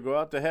bachelor go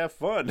out to have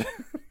fun?"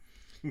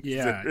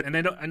 Yeah, and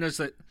I noticed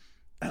that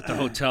at the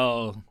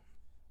hotel,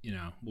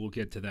 we'll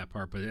get to that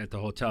part, but at the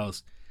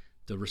hotels,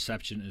 the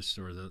receptionist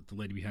or the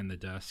lady behind the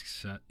desk,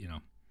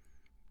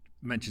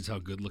 mentions how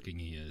good looking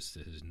he is to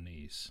his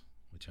niece,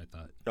 which I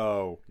thought,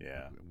 oh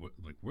yeah,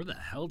 like where the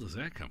hell does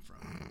that come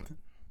from?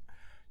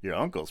 Your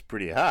uncle's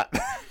pretty hot,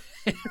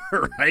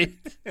 right?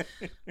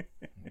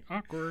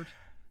 Awkward.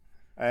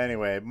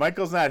 Anyway,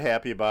 Michael's not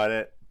happy about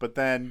it, but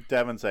then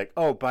Devin's like,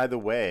 "Oh, by the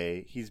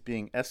way, he's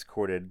being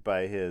escorted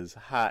by his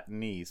hot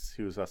niece,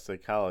 who's a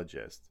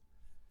psychologist."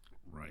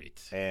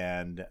 Right.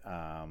 And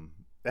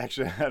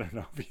actually, I don't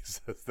know if he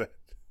says that,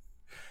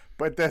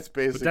 but that's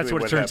basically. But that's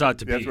what it turns out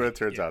to be. That's what it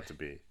turns out to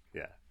be.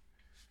 Yeah,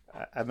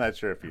 I'm not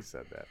sure if he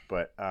said that,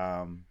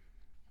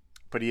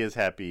 but he is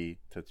happy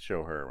to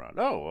show her around.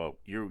 Oh, well,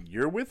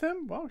 you're with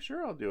him? Well,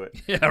 sure, I'll do it.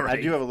 Yeah, right.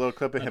 I do have a little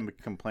clip of him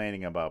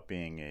complaining about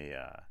being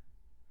a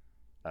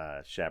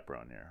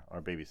chaperone here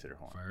or babysitter.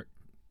 Fire.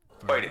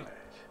 Wait a minute.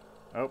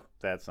 Oh,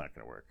 that's not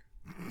going to work.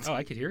 Oh,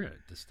 I could hear it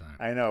this time.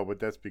 I know, but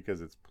that's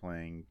because it's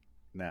playing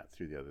not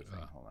through the other thing.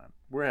 Hold on.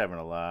 We're having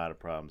a lot of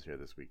problems here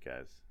this week,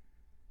 guys.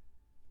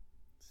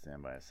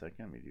 Stand by a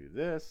second. Let me do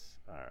this.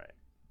 All right.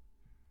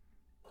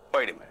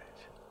 Wait a minute.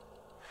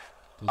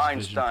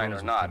 Einstein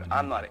or not,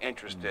 I'm not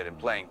interested in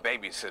playing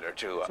babysitter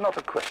to... It's not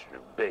a question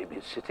of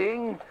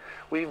babysitting.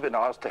 We've been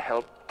asked to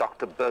help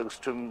Dr.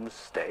 Bergstrom's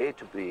stay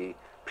to be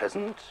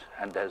pleasant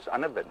and as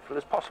uneventful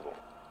as possible.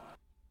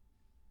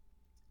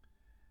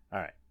 All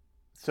right.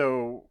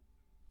 So,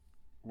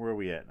 where are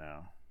we at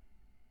now?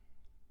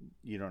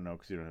 You don't know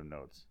because you don't have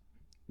notes.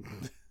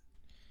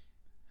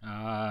 No,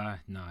 I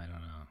don't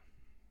know.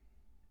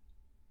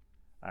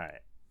 All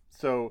right.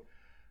 So,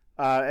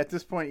 at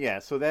this point,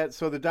 so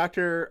the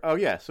doctor,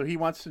 so he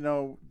wants to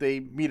know, they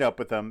meet up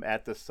with them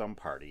at some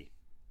party.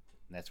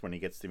 And that's when he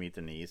gets to meet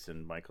the niece,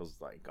 and Michael's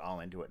like all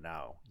into it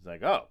now. He's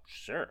like, "Oh,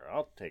 sure,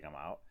 I'll take him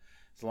out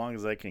as long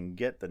as I can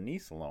get the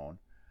niece alone."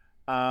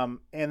 And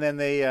then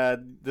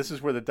this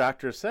is where the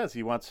doctor says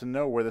he wants to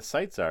know where the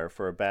sites are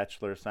for a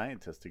bachelor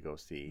scientist to go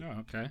see.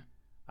 Oh, okay.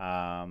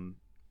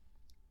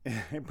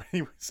 But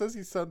he says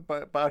he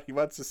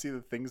wants to see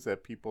the things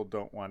that people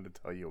don't want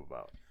to tell you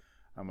about.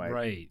 I'm like,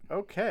 right.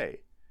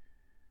 Okay.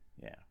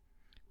 Yeah.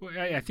 Well,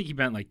 I think he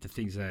meant like the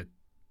things that,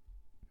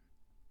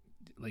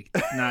 like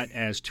not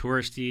as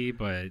touristy,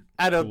 but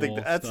I don't cool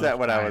think that's stuff. not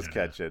what I was don't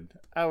know. catching.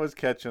 I was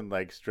catching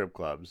like strip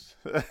clubs.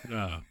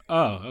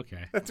 Oh,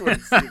 okay. That's what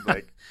it seemed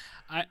like.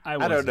 I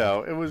I don't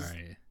know. It was All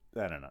right.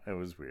 I don't know. It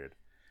was weird.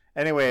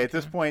 Anyway, at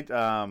this point,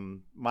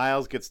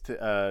 Miles gets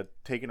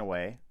taken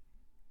away,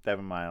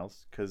 Devin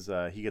Miles, because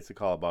he gets a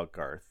call about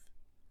Garthe.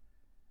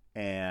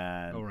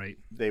 And Oh, right.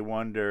 they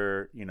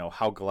wonder,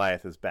 how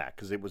Goliath is back,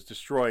 because it was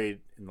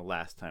destroyed in the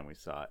last time we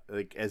saw it.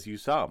 Like, as you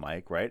saw,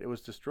 Mike, right? It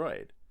was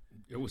destroyed.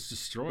 It was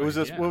destroyed. It was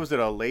yeah. what was it?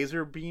 A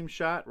laser beam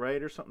shot,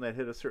 right, or something that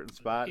hit a certain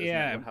spot? Isn't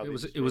Yeah, that how it they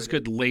was. It destroyed was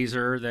good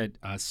laser that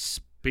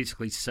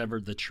basically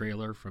severed the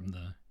trailer from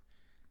the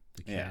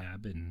Yeah.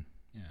 cab, and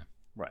yeah.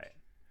 Right.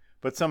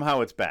 But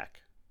somehow it's back.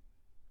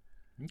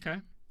 Okay.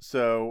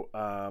 So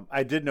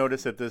I did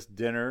notice at this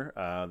dinner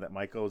that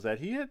Michael was at,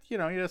 he had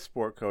a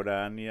sport coat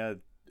on. He had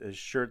his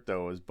shirt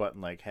though was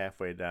buttoned like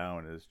halfway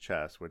down his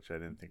chest, which I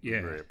didn't think was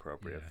very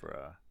appropriate for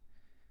a.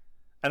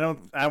 I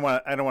don't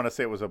want to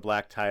say it was a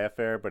black tie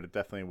affair, but it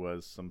definitely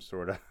was some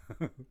sort of.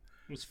 It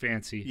was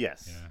fancy.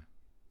 Yes. Yeah.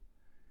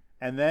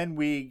 And then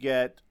we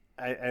get.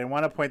 I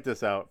want to point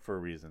this out for a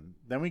reason.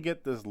 Then we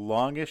get this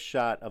longest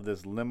shot of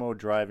this limo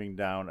driving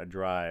down a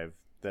drive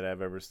that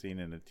I've ever seen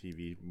in a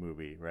TV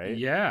movie, right?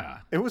 Yeah.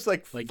 It was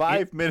like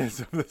 5 minutes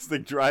of this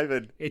thing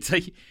driving. It's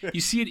like you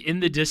see it in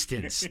the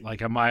distance,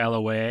 like a mile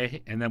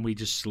away, and then we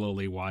just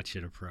slowly watch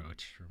it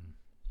approach.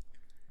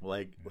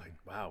 Like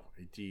wow.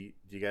 Do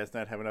you guys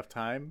not have enough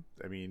time?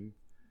 I mean,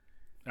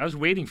 I was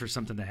waiting for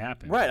something to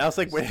happen. right. I was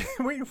like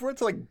waiting for it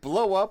to like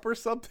blow up or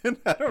something.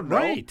 I don't know.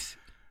 Right.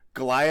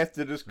 Goliath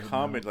to just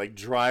come and like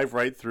drive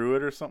right through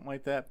it or something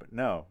like that. But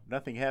no,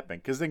 nothing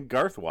happened. Because then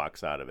Garthe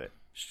walks out of it.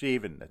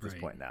 Shaven at this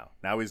point now.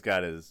 Now he's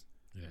got his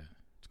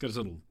it's got his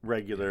little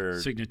regular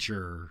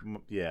signature,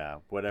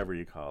 whatever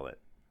you call it,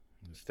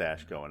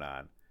 stash going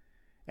on.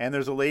 And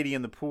there's a lady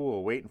in the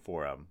pool waiting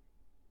for him.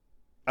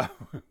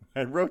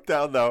 I wrote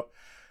down though,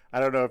 I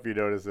don't know if you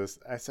noticed this.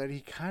 I said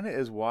he kind of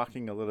is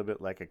walking a little bit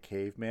like a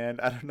caveman.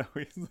 I don't know.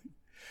 He's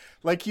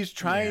like he's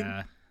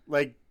trying,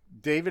 like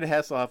David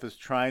Hasselhoff is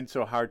trying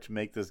so hard to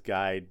make this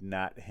guy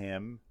not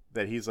him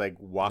that he's like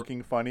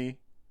walking funny.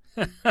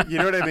 You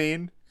know what I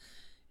mean?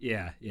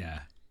 Yeah.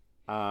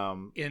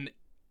 And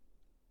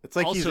it's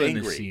like he's also in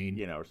angry, the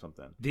scene, or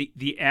something.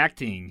 The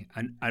acting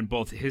on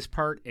both his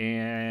part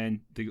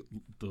and the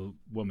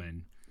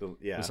woman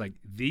was like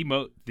the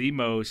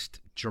most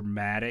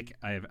dramatic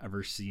I have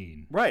ever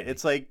seen. Right,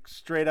 it's like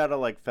straight out of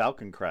like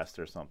Falcon Crest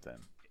or something.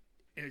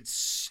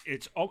 It's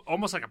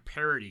almost like a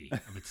parody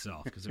of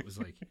itself because it was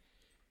like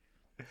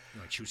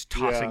she was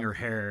tossing her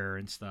hair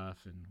and stuff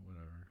and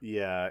whatever.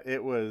 Yeah,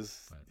 it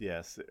was.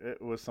 Yes,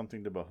 it was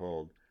something to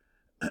behold.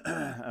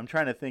 I'm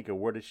trying to think of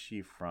where is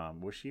she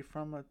from? Was she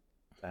from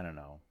I don't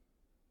know.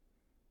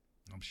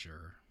 I'm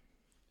sure.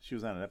 She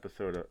was on an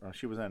episode of.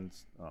 She was on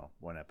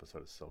one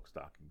episode of Silk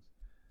Stockings.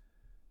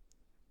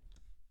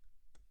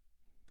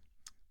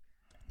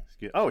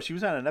 She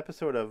was on an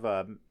episode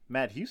of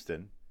Matt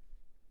Houston.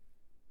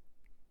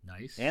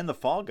 Nice. And The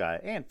Fall Guy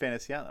and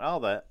Fantasy Island, all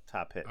the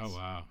top hits. Oh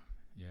wow,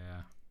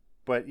 yeah.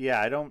 But yeah,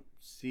 I don't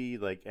see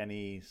like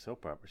any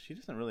soap opera. She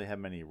doesn't really have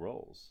many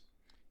roles.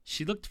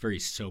 She looked very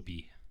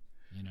soapy.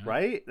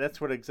 Right? That's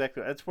what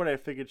I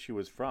figured she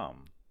was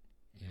from.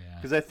 Yeah.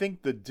 Because I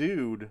think the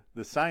dude,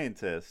 the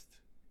scientist,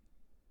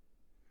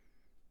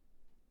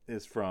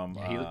 is from.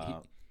 Yeah, he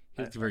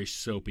looked very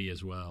soapy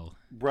as well.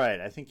 Right.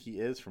 I think he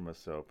is from a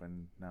soap.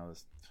 And now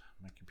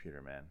my computer,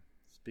 man.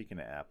 Speaking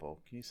of Apple,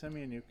 can you send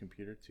me a new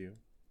computer too?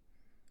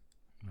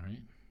 All right.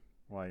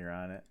 While you're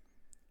on it,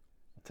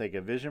 I'll take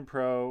a Vision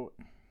Pro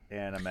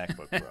and a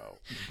MacBook Pro.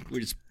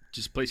 We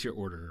just place your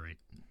order, right?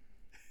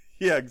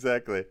 Yeah,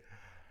 exactly.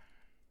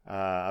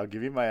 I'll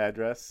give you my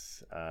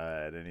address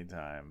at any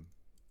time.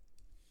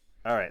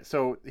 All right,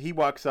 so he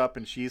walks up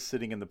and she's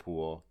sitting in the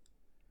pool,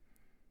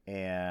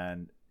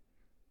 and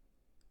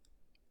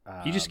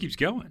he just keeps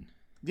going.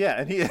 Yeah,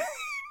 and he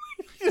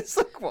just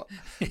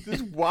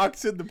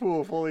walks in the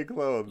pool fully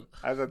clothed.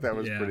 I thought that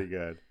was pretty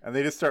good. And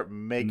they just start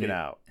making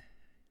out.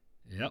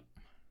 Yep.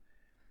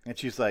 And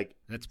she's like,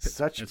 "That's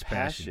such that's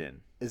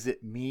passion. Is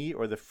it me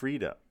or the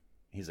freedom?"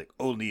 He's like,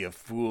 "Only a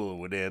fool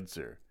would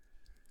answer."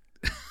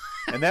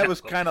 And that was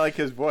kind of like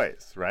his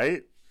voice,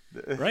 right?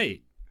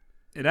 Right.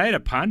 And I had to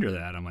ponder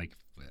that. I'm like,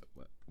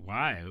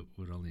 why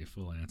would only a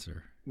fool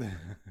answer?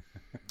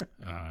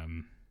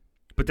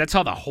 But that's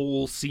how the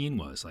whole scene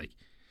was. Like,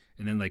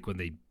 and then like when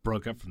they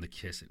broke up from the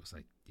kiss, it was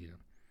like,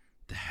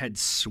 the head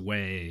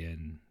sway,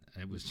 and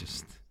it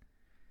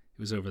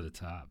was over the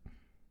top.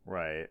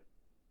 Right.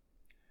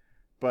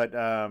 But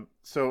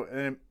so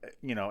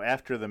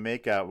after the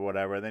makeout,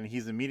 whatever, then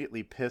he's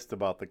immediately pissed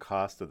about the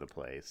cost of the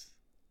place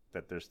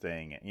that they're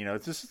staying in.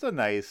 It's just a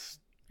nice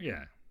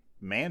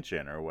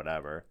mansion or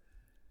whatever.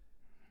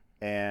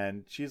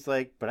 And she's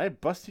like, "But I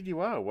busted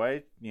you out.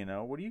 Why?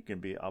 What are you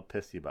gonna be all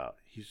pissy about?"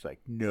 He's like,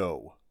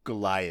 "No,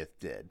 Goliath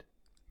did."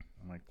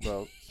 I'm like,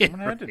 "Well, someone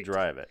had to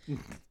drive it."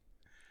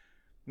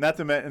 Not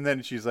to and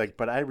then she's like,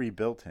 "But I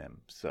rebuilt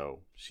him."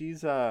 So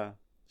she's a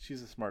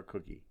smart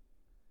cookie.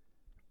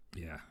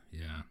 Yeah.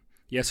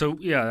 So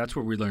that's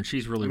where we learned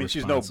she's really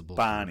she's responsible. no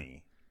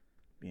Bonnie,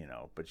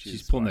 but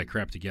she's pulling that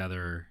crap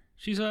together.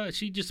 She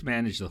just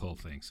managed the whole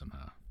thing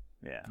somehow.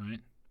 Yeah. Right.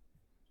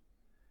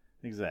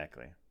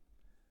 Exactly.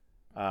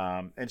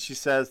 And she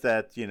says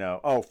that,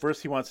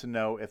 first he wants to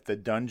know if the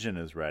dungeon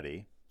is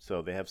ready.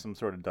 So they have some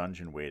sort of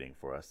dungeon waiting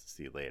for us to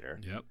see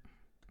later. Yep.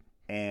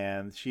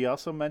 And she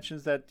also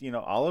mentions that,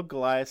 all of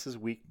Goliath's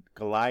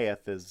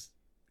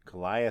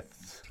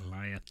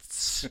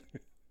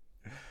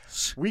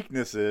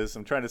weaknesses,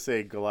 I'm trying to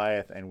say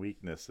Goliath and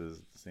weaknesses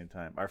at the same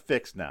time, are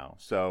fixed now.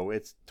 So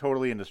it's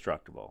totally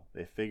indestructible.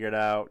 They figured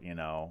out,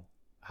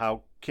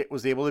 how Kit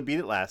was able to beat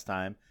it last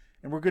time,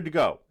 and we're good to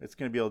go. It's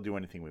going to be able to do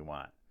anything we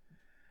want.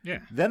 Yeah.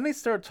 Then they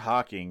start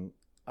talking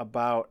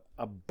about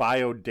a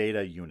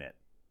biodata unit.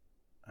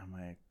 I'm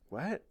like,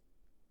 what?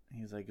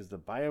 He's like, is the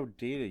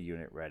biodata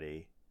unit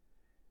ready?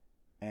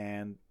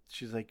 And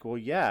she's like, well,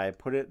 yeah, I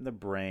put it in the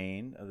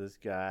brain of this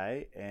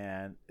guy,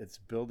 and it's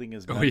building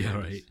his memories. Oh, yeah,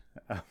 right.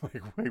 I'm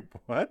like, wait,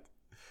 what?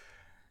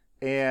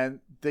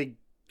 And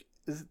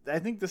I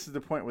think this is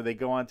the point where they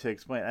go on to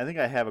explain. I think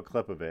I have a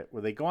clip of it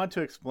where they go on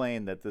to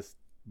explain that this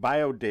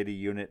biodata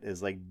unit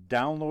is like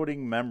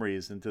downloading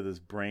memories into this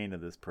brain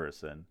of this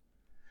person.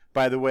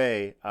 By the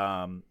way,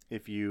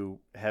 if you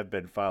have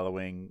been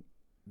following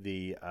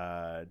the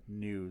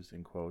news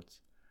in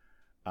quotes,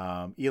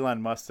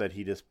 Elon Musk said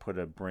he just put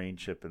a brain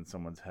chip in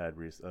someone's head,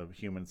 a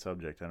human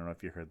subject. I don't know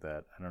if you heard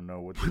that. I don't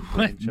know what the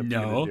brain chip's going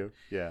to do.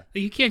 Yeah,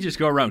 you can't just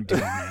go around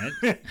doing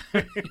that.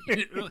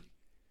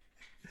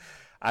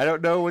 I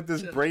don't know what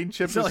this brain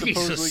chip is supposedly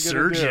going to do. He's a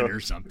surgeon or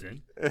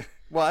something.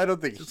 Well, I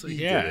don't think he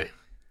did it.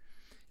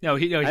 No,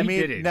 he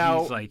did it.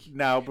 Now, he's like,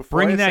 now before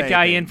bring I that say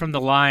guy anything, in from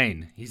the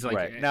line. He's like,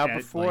 right. Now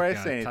before I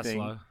say anything,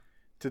 Tesla.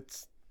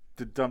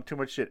 to dump too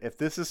much shit, if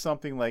this is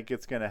something like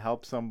it's going to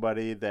help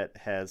somebody that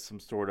has some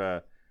sort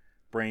of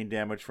brain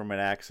damage from an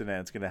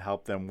accident, it's going to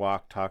help them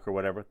walk, talk, or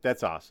whatever,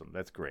 that's awesome.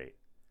 That's great.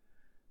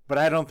 But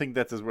I don't think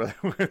that's where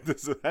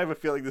this is. I have a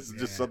feeling this is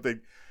just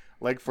something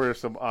like for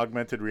some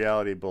augmented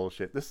reality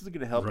bullshit. This is going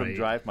to help him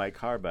drive my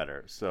car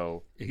better.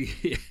 So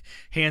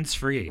hands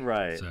free.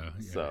 Right.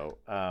 So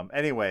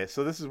anyway,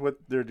 so this is what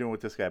they're doing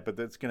with this guy, but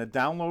it's going to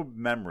download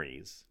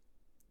memories.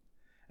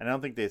 And I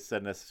don't think they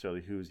said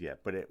necessarily whose yet,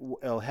 but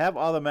it'll have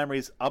all the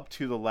memories up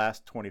to the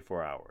last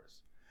 24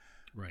 hours.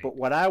 Right. But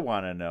what I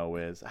want to know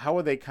is, how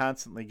are they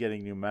constantly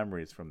getting new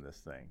memories from this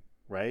thing,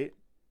 right?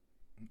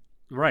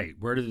 Right.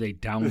 Where do they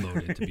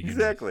download it to begin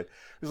Exactly.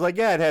 It's like,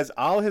 yeah, it has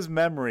all his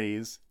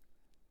memories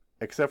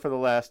except for the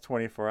last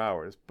 24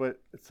 hours.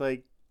 But it's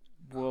like,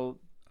 well,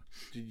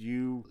 did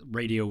you...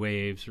 Radio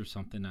waves or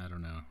something? I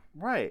don't know.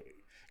 Right.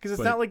 Because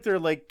it's not like they're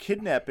like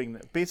kidnapping.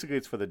 Basically,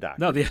 it's for the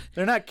doctor. No,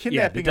 they're not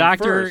kidnapping the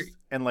doctor, him first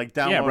and like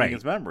downloading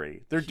his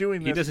memory. They're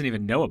doing this. He doesn't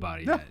even know about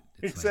it yet.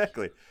 It's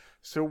exactly.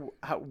 So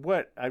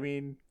what? I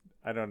mean,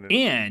 I don't know.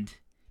 And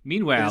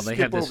meanwhile, they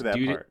have this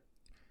dude. Part.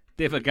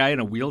 They have a guy in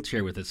a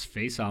wheelchair with his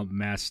face all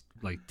masked,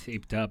 like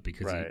taped up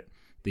because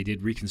they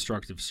did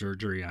reconstructive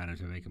surgery on it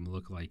to make him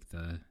look like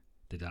the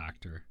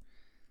doctor.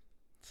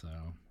 So.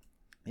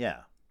 Yeah.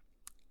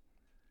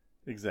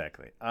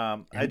 Exactly.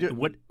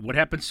 What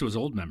happens to his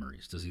old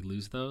memories? Does he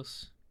lose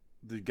those?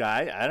 The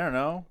guy, I don't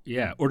know.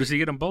 Yeah, or does he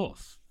get them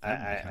both?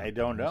 I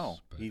don't know.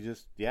 But... He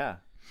just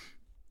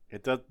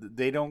It does.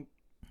 They don't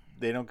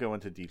go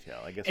into detail.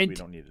 I guess we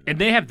don't need to know. And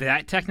they have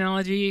that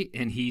technology,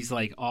 and he's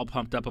like all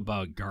pumped up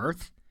about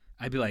Garthe.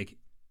 I'd be like,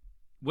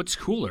 what's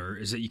cooler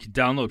is that you can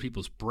download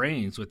people's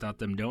brains without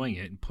them knowing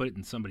it and put it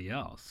in somebody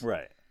else.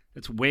 Right.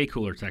 That's way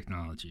cooler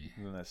technology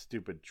than that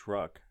stupid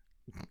truck.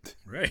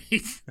 Right.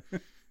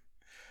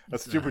 A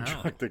stupid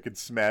truck that could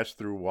smash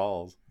through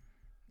walls.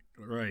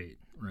 Right.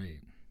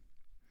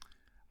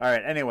 All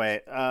right,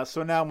 anyway,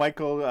 so now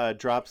Michael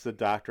drops the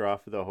doctor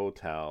off at the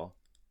hotel.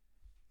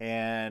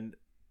 And,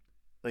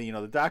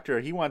 the doctor,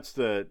 he wants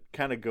to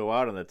kind of go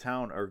out in the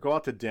town or go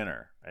out to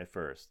dinner at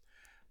first.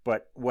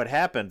 But what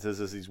happens is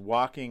as he's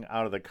walking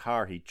out of the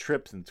car, he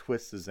trips and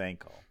twists his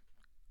ankle.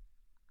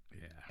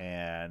 Yeah.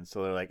 And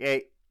so they're like,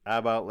 hey, how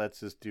about let's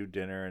just do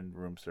dinner and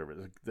room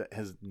service?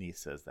 His niece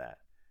says that.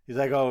 He's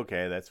like, oh,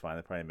 okay, that's fine.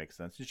 That probably makes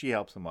sense. And she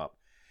helps him up.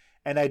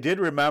 And I did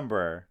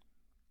remember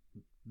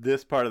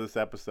this part of this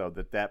episode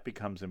that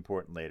becomes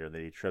important later,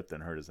 that he tripped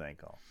and hurt his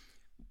ankle.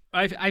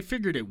 I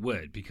figured it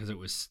would, because it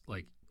was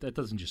like, that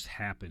doesn't just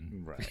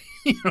happen, right?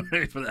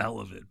 For the hell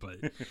of it.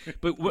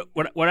 But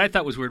what I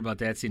thought was weird about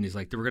that scene is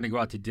like they were going to go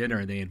out to dinner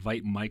and they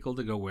invite Michael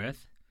to go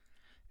with,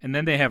 and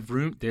then they have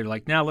room. They're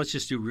like, now let's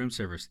just do room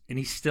service, and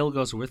he still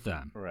goes with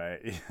them. Right.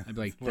 I'd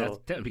be like,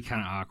 that would be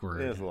kind of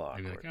awkward. It is a little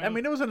awkward. Like, oh. I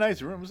mean, it was a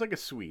nice room. It was like a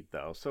suite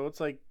though, so it's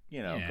like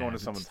going to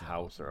someone's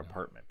house or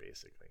apartment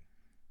basically.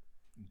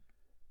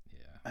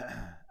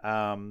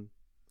 Yeah.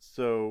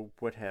 So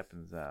what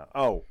happens now?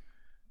 Oh.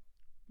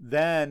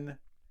 Then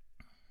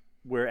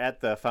we're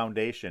at the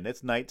foundation.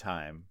 It's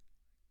nighttime,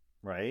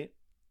 right?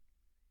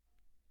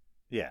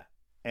 Yeah.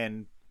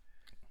 And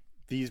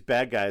these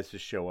bad guys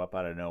just show up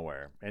out of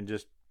nowhere and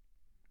just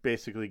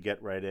basically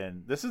get right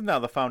in. This is now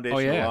the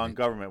foundation of law and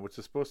government, which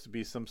is supposed to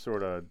be some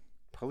sort of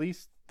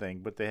police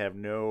something, but they have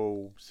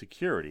no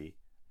security,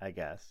 I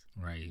guess.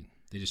 Right.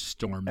 They just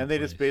storm. And they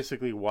just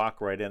basically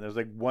walk right in. There's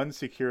like one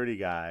security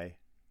guy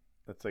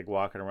that's like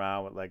walking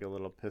around with like a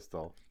little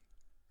pistol.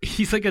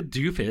 He's like a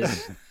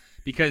doofus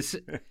because,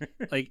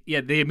 like,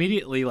 yeah, they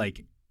immediately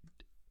like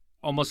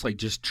almost like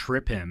just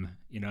trip him,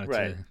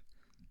 Right.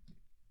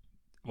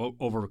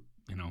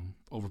 to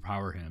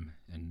overpower him,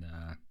 and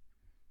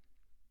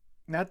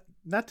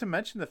not to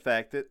mention the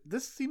fact that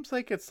this seems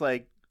like it's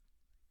like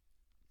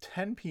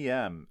 10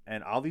 p.m.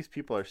 and all these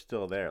people are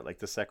still there, like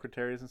the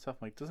secretaries and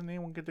stuff. Like, doesn't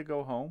anyone get to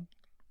go home?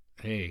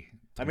 hey,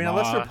 I mean,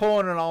 unless they're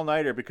pulling an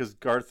all-nighter because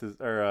Garthe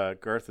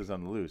is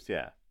on the loose.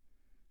 Yeah,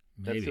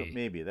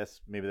 maybe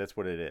that's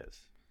what it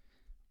is.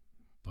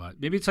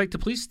 But maybe it's like the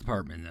police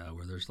department though,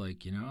 where there's like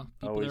people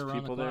Always there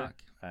around people the there. clock.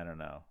 I don't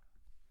know.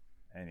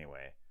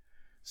 Anyway,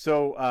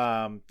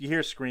 so you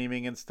hear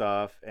screaming and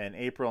stuff, and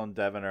April and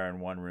Devin are in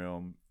one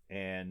room,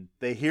 and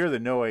they hear the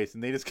noise,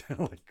 and they just kind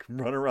of like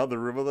run around the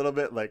room a little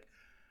bit, like,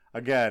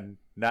 again,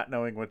 not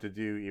knowing what to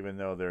do, even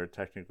though they're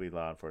technically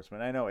law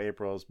enforcement. I know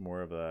April's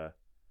more of a,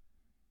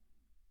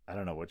 I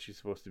don't know what she's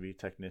supposed to be,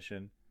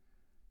 technician,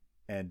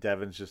 and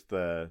Devin's just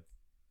the,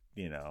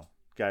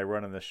 guy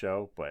running the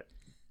show, but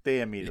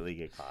they immediately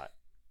get caught.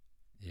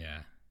 Yeah.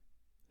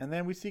 And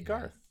then we see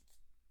Garth.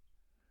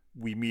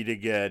 We meet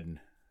again.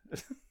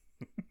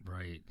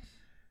 Right.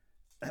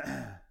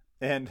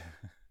 And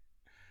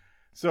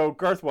so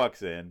Garth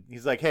walks in.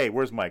 He's like, "Hey,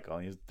 where's Michael?"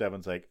 And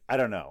Devin's like, "I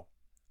don't know."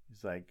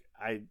 He's like,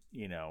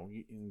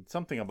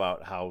 something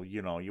about how,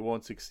 you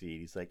won't succeed.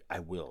 He's like, "I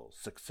will.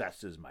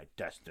 Success is my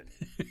destiny."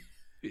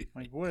 I'm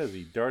like, what is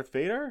he, Darth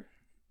Vader?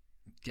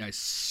 Guy's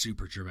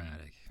super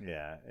dramatic.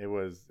 Yeah, it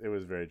was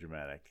very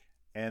dramatic.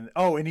 And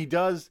he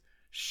does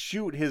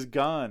shoot his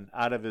gun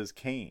out of his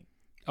cane.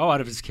 Oh,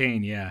 out of his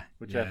cane, yeah.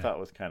 Which I thought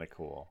was kind of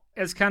cool.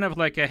 It's kind of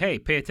like hey,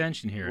 pay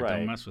attention here. Right.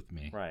 Don't mess with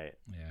me. Right.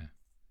 Yeah.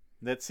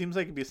 That seems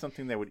like it'd be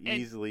something that would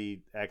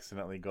easily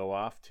accidentally go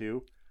off,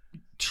 too.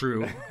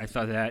 True. I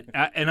thought that.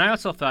 And I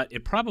also thought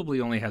it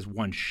probably only has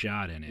one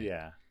shot in it.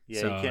 Yeah.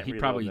 Yeah, so you can't he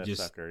reload probably that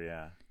just, sucker,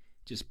 yeah.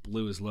 just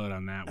blew his load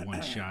on that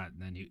one shot,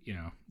 and then, you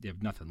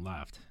have nothing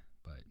left.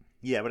 But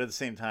Yeah, but at the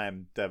same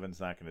time, Devin's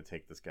not going to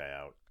take this guy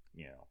out,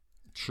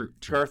 True.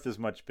 Garth is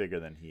much bigger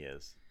than he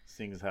is.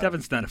 Seeing as how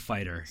Devin's not a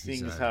fighter.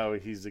 Seeing as how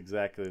he's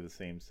exactly the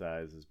same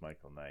size as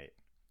Micael Knight.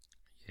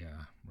 Yeah,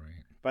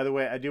 right. By the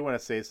way, I do want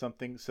to say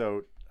something.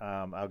 So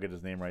I'll get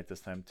his name right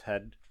this time.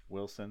 Ted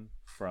Wilson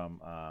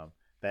from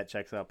That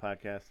Checks Out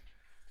podcast.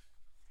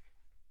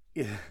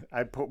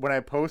 When I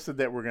posted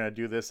that we're going to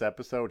do this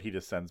episode, he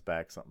just sends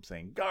back something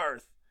saying,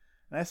 "Garth."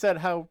 And I said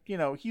how,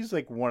 he's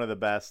like one of the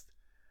best.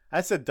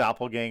 I said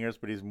doppelgangers,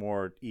 but he's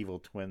more evil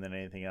twin than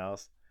anything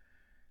else.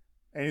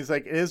 And he's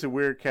like, it is a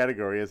weird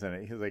category, isn't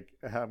it? He's like,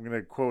 I'm going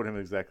to quote him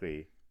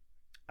exactly.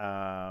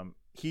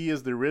 He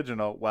is the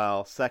original,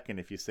 while second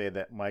if you say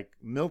that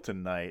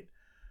Milton Knight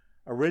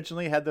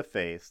originally had the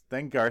face,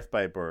 then Garth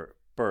by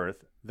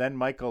birth, then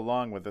Michael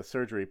Long with the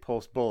surgery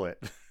post-bullet.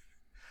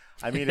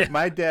 I mean, if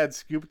my dad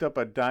scooped up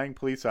a dying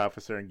police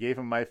officer and gave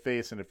him my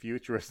face in a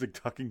futuristic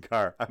talking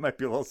car, I might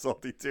be a little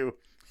salty too.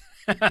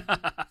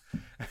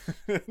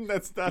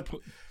 That's not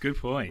good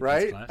point,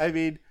 right? I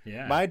mean,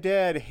 my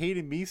dad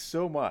hated me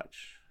so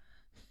much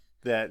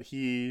that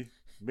he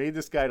made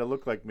this guy to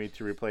look like me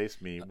to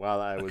replace me while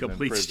I was a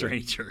complete in prison.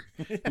 Stranger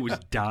who was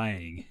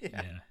dying.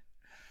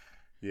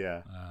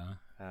 Yeah.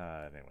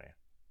 Anyway,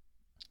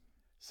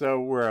 so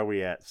where are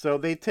we at? So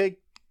they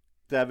take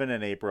Devin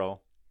and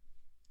April,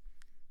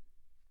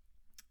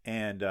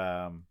 and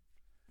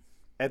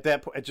at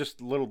that point, just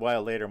a little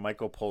while later,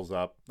 Michael pulls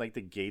up, like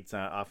the gate's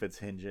off its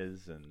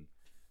hinges, and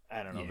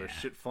I don't know, there's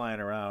shit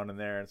flying around in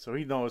there, and so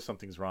he knows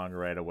something's wrong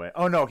right away.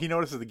 Oh no, he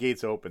notices the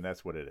gate's open.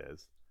 That's what it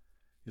is.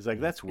 He's like,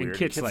 "That's weird." And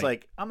Kit's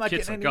like, "I'm not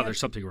getting any." Oh, there's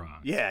something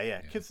wrong.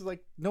 Yeah. Kit's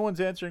like, "No one's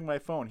answering my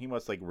phone." He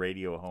must like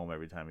radio home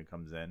every time he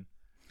comes in.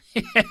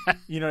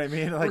 You know what I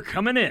mean? Like, we're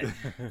coming in.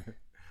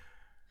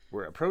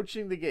 We're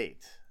approaching the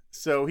gate.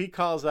 So he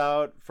calls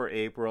out for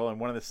April,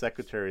 and one of the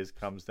secretaries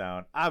comes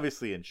down,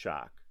 obviously in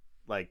shock,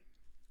 like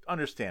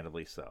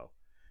understandably so,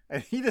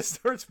 and he just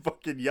starts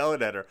fucking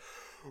yelling at her.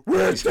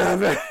 "Where's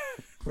Devin?"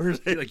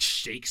 He like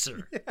shakes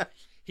her. Yeah.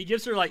 He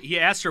gives her he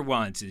asks her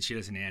once and she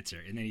doesn't answer,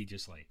 and then he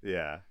just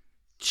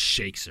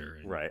shakes her.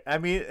 Right. I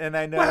mean, and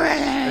I know,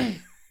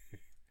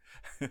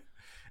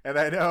 and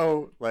I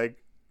know, like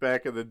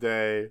back in the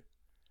day,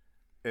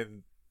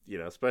 and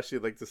especially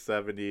like the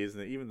 70s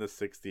and even the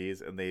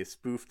 60s, and they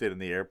spoofed it in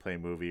the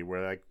Airplane movie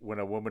where like when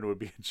a woman would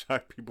be in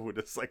shock, people would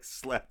just like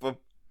slap them.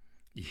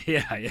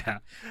 Yeah.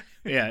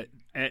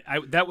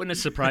 That wouldn't have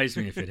surprised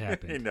me if it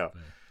happened. I know.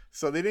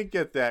 So they didn't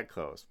get that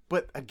close.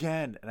 But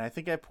again, and I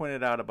think I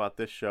pointed out about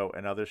this show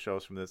and other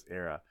shows from this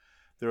era,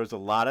 there was a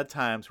lot of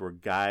times where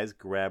guys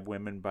grab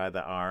women by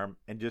the arm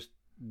and just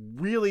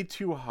really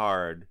too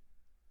hard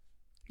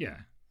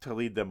to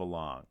lead them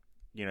along.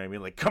 You know what I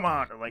mean? Like, come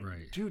on. I'm like,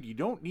 dude, you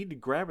don't need to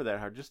grab her that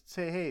hard. Just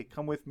say, hey,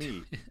 come with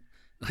me.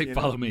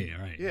 Follow me.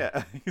 All right.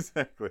 Yeah,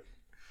 exactly.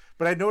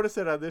 But I noticed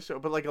that on this show,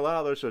 but like a lot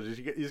of those shows,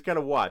 you just got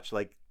to watch.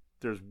 Like,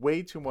 there's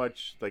way too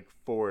much like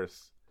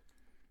force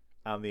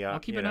on the. I'll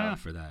keep an eye out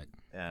for that.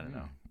 I don't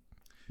know.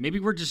 Maybe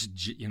we're just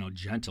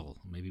gentle.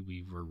 Maybe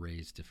we were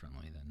raised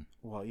differently then.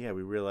 Well, yeah,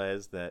 we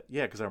realized that.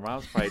 Yeah, because our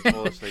moms probably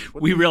told us like.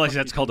 We realize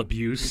that's called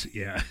abuse.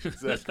 Yeah,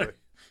 exactly.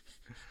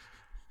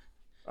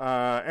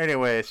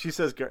 Anyway, she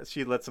says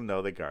she lets them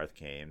know that Garthe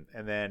came,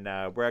 and then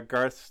we're at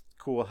Garth's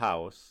cool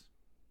house,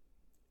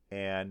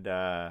 and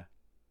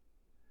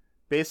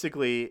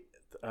basically,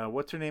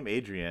 what's her name?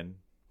 Adrian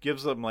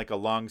gives them like a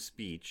long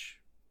speech.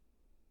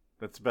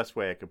 That's the best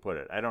way I could put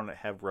it. I don't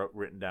have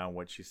written down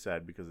what she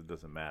said because it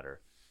doesn't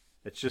matter.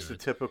 It's just a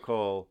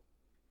typical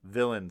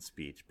villain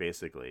speech,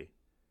 basically,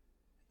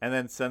 and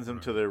then sends them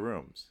to their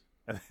rooms.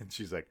 And then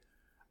she's like,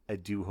 "I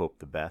do hope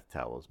the bath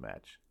towels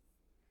match."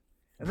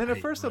 And then at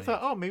first I thought,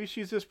 oh, maybe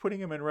she's just putting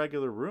them in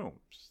regular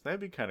rooms. That'd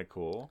be kind of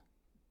cool.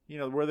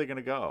 Where are they going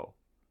to go?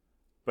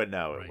 But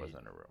no, it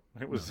wasn't a room.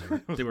 It was.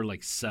 They were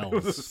like cells.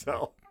 It was a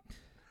cell.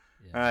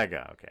 Yeah. I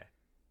go, okay.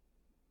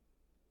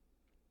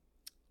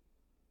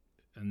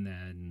 And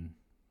then,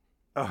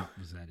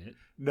 was that it?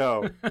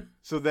 No.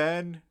 So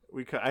then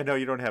I know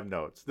you don't have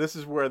notes. This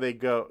is where they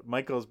go.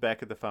 Michael's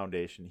back at the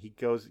foundation. He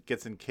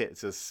gets in kit. It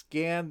says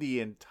scan the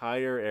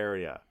entire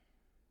area,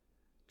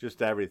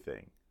 just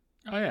everything.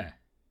 Oh yeah.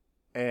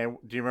 And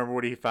do you remember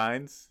what he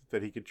finds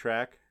that he could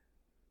track?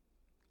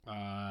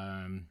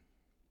 No.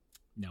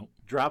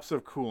 Drops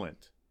of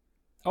coolant.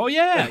 Oh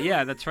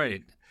yeah, that's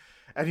right.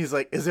 And he's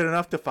like, "Is it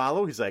enough to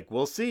follow?" He's like,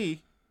 "We'll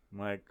see." I'm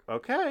like,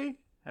 "Okay."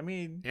 I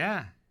mean,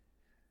 yeah.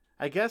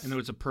 I guess. And it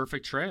was a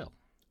perfect trail.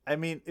 I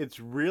mean, it's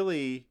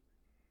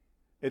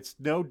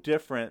no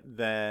different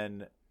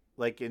than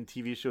like in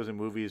TV shows and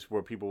movies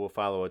where people will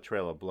follow a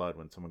trail of blood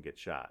when someone gets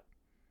shot.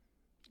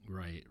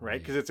 Right. Right?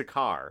 Because it's a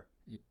car.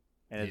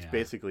 And it's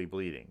basically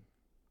bleeding.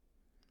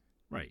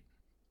 Right.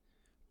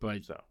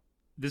 But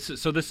this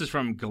is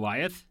from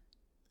Goliath?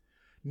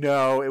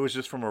 No, it was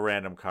just from a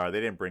random car. They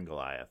didn't bring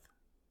Goliath.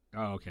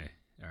 Oh, okay.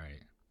 All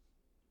right.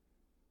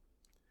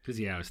 Because,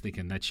 I was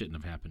thinking that shouldn't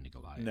have happened to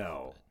Goliath.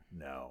 No.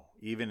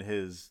 Even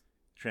his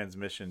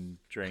transmission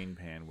drain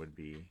pan would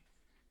be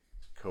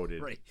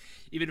coated. Right.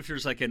 Even if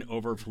there's like an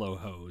overflow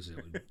hose, it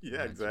would.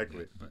 Yeah,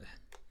 exactly.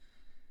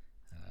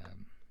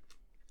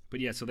 But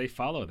yeah, so they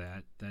follow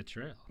that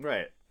trail.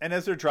 Right. And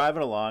as they're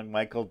driving along,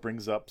 Michael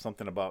brings up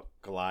something about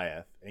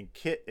Goliath. And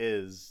Kit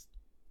is,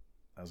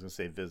 I was going to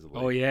say visibly.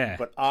 Oh, yeah.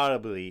 But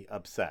audibly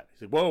upset.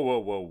 He's like,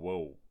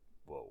 whoa.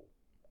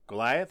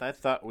 Goliath? I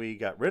thought we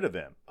got rid of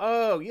him.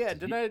 Oh, yeah.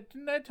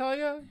 Didn't I tell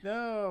you?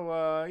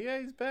 No. Yeah,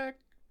 he's back.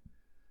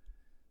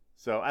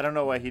 So I don't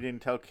know why he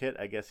didn't tell Kit.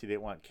 I guess he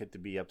didn't want Kit to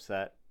be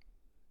upset.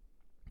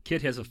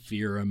 Kit has a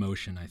fear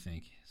emotion, I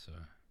think. So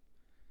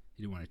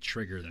he didn't want to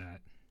trigger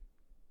that.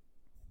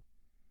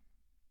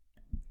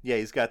 Yeah,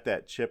 he's got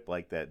that chip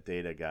like that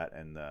Data got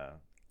in the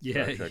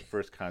Star Trek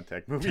First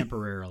Contact movie.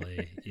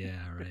 Temporarily. Yeah,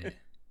 right.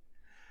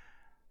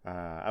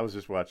 I was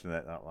just watching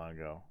that not long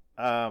ago.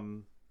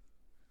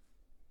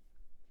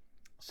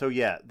 So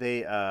yeah,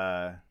 they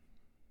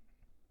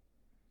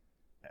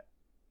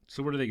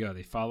So where do they go?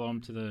 They follow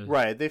him to the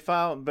right. They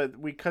follow, but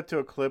we cut to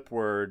a clip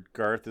where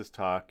Garthe is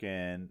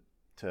talking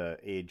to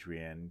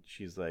Adrian.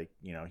 She's like,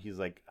 he's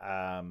like,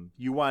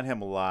 you want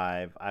him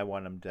alive, I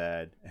want him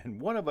dead,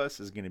 and one of us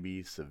is going to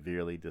be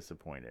severely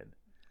disappointed.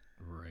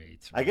 Right.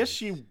 I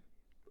guess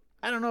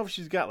I don't know if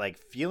she's got like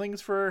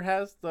feelings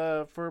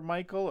for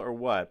Michael or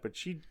what, but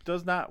she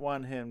does not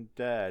want him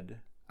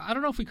dead. I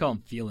don't know if we call him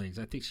feelings.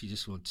 I think she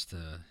just wants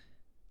to,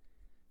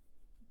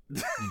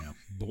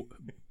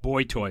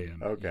 boy toy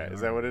him. Okay,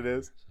 is that what it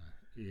is? So,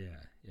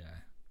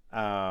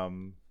 yeah.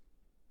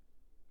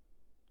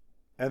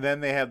 And then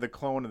they have the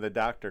clone of the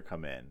doctor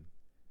come in.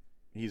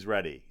 He's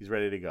ready. He's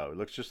ready to go. He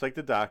looks just like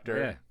the doctor.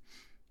 Yeah.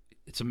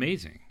 It's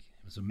amazing.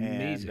 It was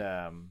amazing.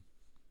 And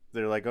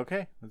they're like,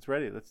 okay, it's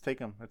ready. Let's take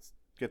him. Let's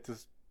get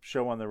this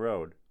show on the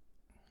road.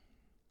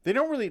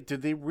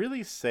 Did they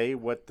really say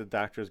what the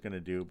doctor is going to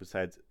do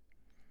besides?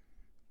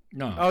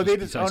 No. Oh,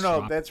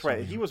 no, that's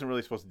right. He wasn't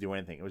really supposed to do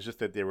anything. It was just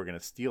that they were going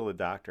to steal the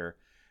doctor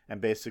and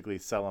basically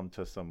sell him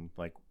to some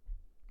like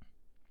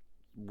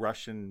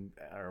Russian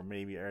or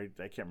maybe I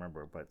can't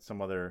remember, but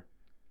some other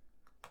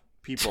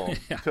people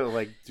to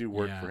like do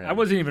work for him. I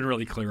wasn't even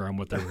really clear on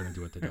what they were going to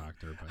do with the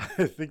doctor, but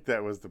I think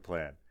that was the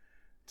plan,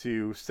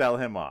 to sell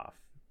him off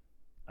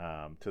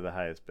to the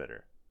highest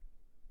bidder.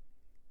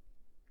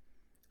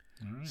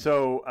 Right.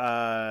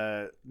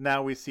 So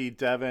now we see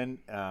Devin.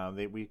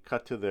 We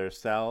cut to their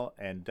cell,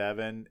 and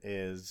Devin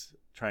is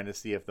trying to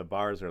see if the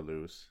bars are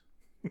loose.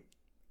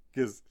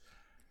 Because,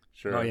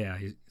 sure. Oh yeah,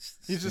 he's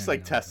just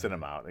like testing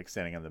them out, like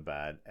standing on the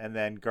bed. And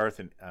then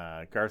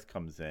Garthe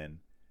comes in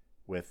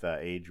with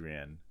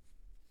Adrian,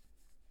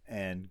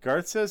 and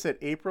Garthe says that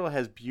April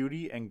has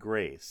beauty and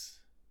grace,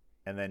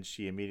 and then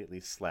she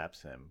immediately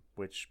slaps him.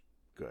 Which,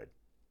 good.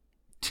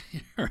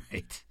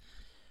 Right.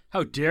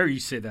 How dare you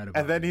say that about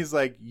And then me? he's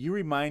like, you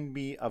remind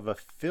me of a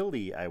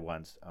filly I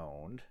once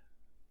owned.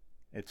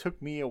 It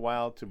took me a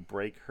while to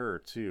break her,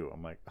 too.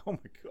 I'm like, oh,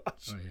 my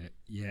gosh. Oh,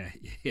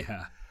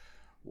 yeah.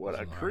 What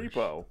a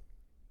creepo.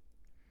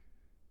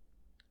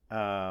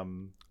 All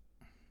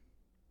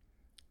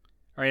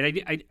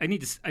right, I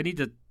need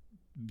to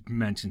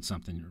mention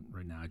something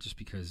right now, just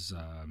because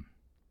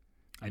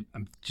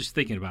I'm just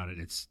thinking about it.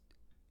 It's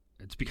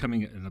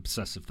becoming an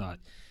obsessive thought.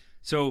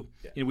 So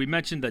we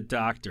mentioned the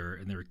doctor,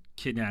 and they were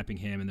kidnapping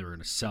him, and they were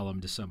going to sell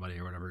him to somebody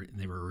or whatever, and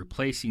they were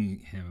replacing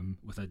him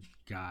with a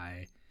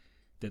guy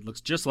that looks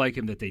just like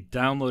him that they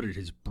downloaded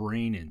his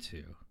brain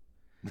into.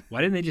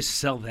 Why didn't they just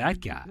sell that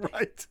guy?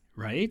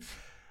 Right?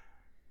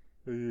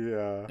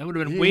 Yeah. That would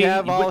have been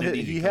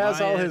he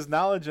has all his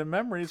knowledge and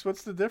memories.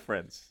 What's the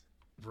difference?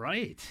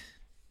 Right.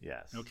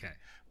 Yes. Okay.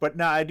 But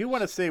now I do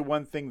want to say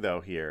one thing, though,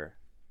 here.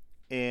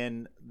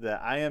 In the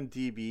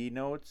IMDb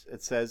notes,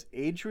 it says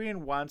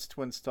Adrian wants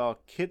to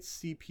install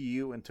Kit's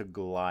CPU into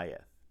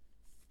Goliath.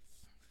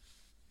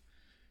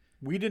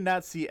 We did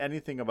not see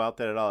anything about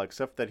that at all,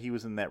 except that he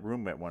was in that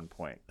room at one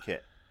point,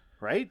 Kit.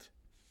 Right?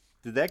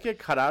 Did that get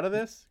cut out of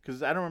this?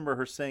 Because I don't remember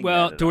her saying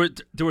that. Well,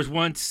 there was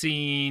one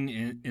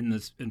scene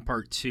in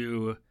part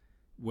 2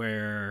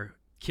 where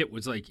Kit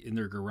was like in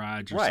their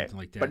garage or something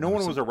like that. But no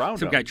one was around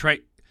him. Some guy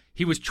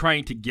he was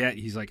trying to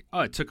he's like, oh,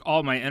 it took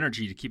all my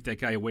energy to keep that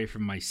guy away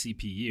from my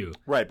CPU.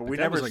 Right, but we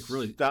never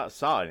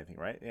saw anything,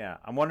 right? Yeah.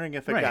 I'm wondering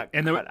if it got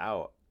cut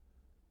out.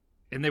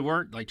 And they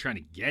weren't like trying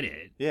to get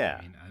it. Yeah.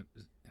 I mean,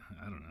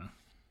 I don't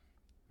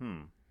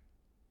know.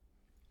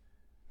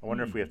 I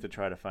wonder if we have to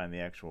try to find the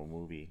actual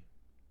movie.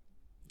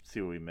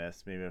 See what we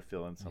missed. Maybe I'll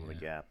fill in some of the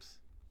gaps.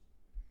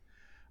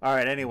 All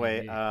right,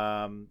 anyway,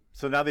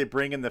 so now they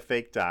bring in the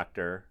fake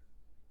doctor,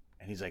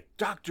 and he's like,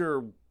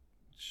 Doctor,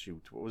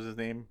 shoot, what was his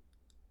name?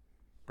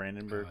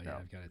 Brandenburg? Oh, yeah,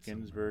 I've got it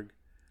Ginsburg?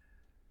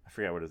 I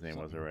forgot what his name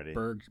was already.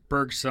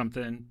 Bergstrom,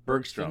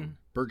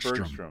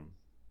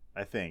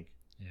 I think.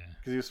 Yeah.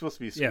 Because he was supposed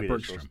to be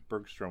Swedish. Yeah, so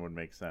Bergstrom would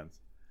make sense.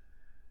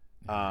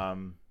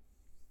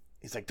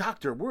 He's like,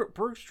 Dr.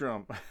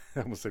 Bergstrom.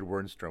 I almost said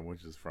Wernstrom,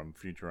 which is from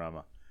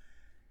Futurama.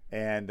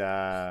 And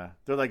they're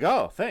like,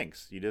 oh,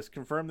 thanks. You just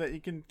confirmed that you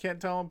can't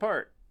tell them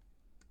apart.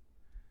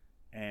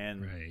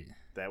 And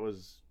that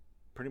was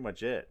pretty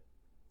much it.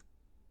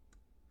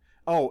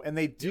 Oh, and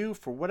they do,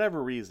 for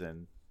whatever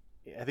reason,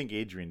 I think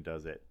Adrian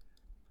does it,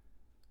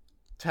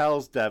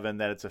 tells Devin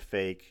that it's a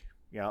fake.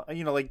 You know,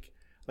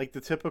 like the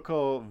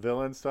typical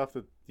villain stuff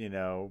that,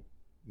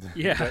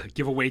 Yeah,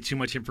 give away too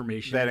much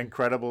information. That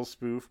Incredible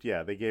spoofed.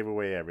 Yeah, they gave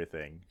away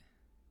everything.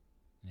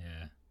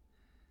 Yeah.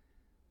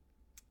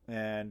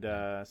 And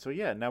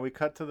now we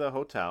cut to the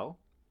hotel.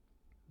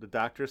 The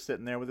doctor's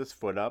sitting there with his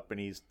foot up, and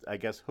he's, I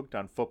guess, hooked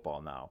on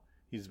football now.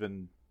 He's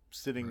been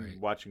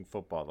sitting watching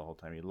football the whole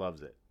time. He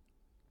loves it.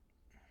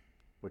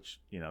 Which,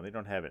 they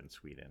don't have it in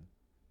Sweden.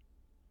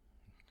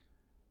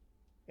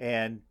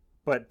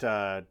 But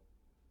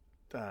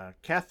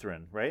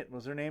Catherine, right,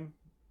 was her name?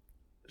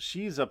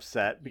 She's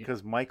upset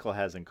because Michael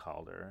hasn't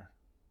called her,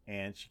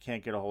 and she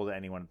can't get a hold of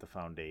anyone at the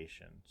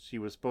foundation. She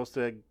was supposed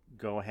to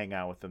go hang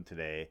out with them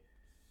today,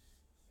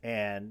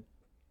 and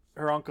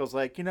her uncle's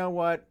like, you know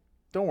what?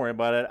 Don't worry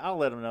about it. I'll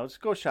let him know.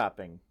 Just go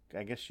shopping.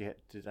 I guess I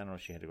don't know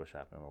if she had to go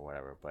shopping or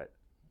whatever, but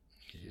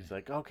she's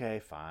like, okay,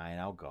 fine,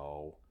 I'll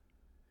go.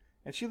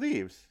 And she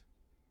leaves.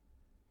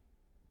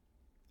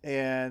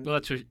 And well,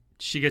 that's what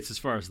she gets as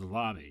far as the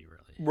lobby,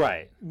 really.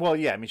 Right. Well,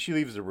 yeah, I mean, she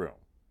leaves the room.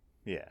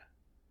 Yeah.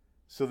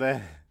 So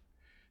then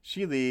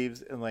she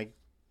leaves, and like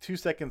 2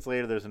 seconds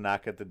later, there's a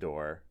knock at the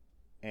door,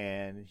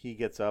 and he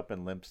gets up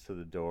and limps to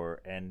the door,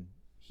 and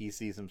he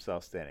sees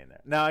himself standing there.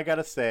 Now, I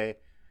gotta say,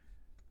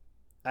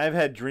 I've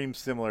had dreams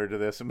similar to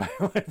this in my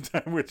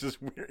lifetime, which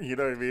is weird. You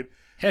know what I mean?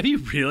 Have you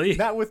really?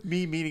 Not with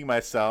me meeting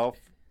myself,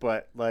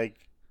 but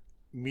like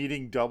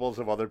meeting doubles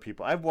of other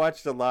people. I've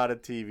watched a lot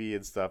of TV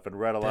and stuff and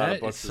read a lot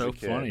of books as a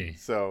kid. Funny.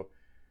 So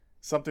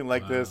something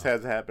like this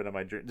has happened in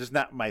my dream. Just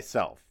not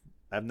myself.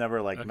 I've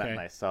never met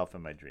myself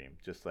in my dream.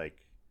 Just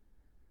like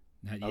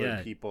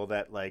other people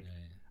that like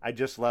I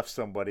just left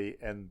somebody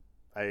and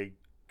I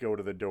go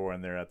to the door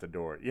and they're at the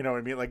door. You know what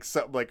I mean? Like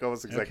something like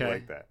almost exactly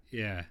like that.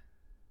 Yeah.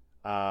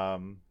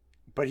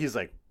 But he's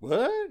like,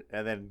 what?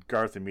 And then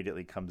Garthe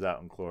immediately comes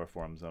out and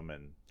chloroforms him,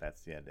 and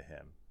that's the end of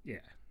him. Yeah.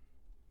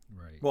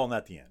 Right. Well,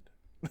 not the end.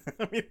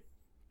 I mean,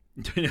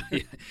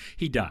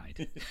 he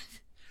died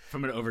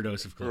from an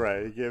overdose of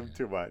chloroform. Right. He gave him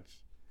too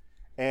much.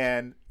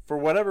 And for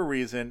whatever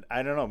reason,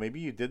 I don't know, maybe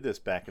you did this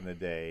back in the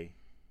day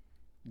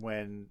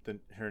when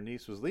her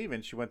niece was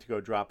leaving, she went to go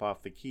drop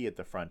off the key at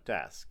the front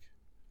desk.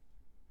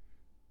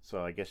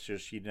 So I guess she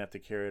didn't have to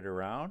carry it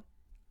around?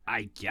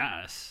 I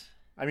guess.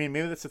 I mean,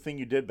 maybe that's the thing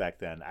you did back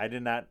then. I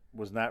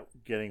was not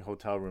getting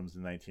hotel rooms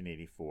in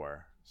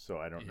 1984, so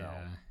I don't know.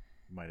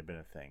 It might have been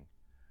a thing.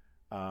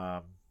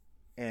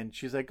 And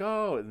she's like,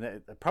 oh,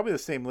 and probably the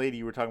same lady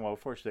you were talking about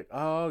before. She's like,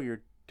 oh,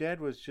 your dad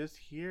was just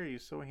here.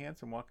 He's so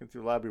handsome walking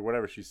through the lobby, or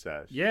whatever she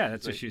says. Yeah,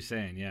 that's what she was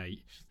saying. Yeah,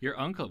 your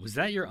uncle. Was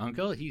that your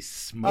uncle? He's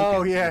smoking.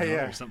 Oh,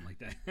 yeah. Or something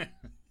like that.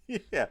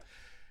 Yeah.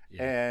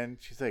 And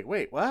she's like,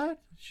 wait,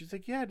 what? She's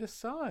like, yeah, I just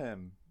saw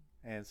him.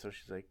 And so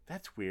she's like,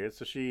 that's weird.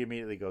 So she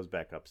immediately goes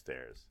back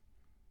upstairs,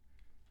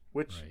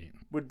 which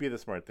would be the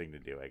smart thing to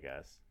do, I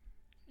guess.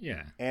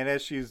 Yeah. And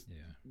as she's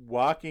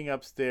walking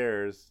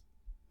upstairs,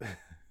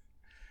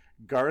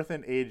 Garth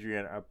and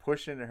Adrian are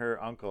pushing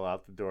her uncle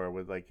out the door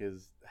with like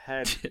his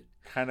head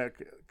kind of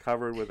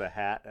covered with a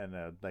hat and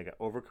like an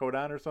overcoat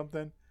on or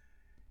something.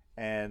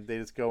 And they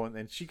just go in,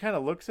 and she kind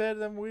of looks at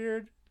them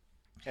weird,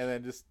 and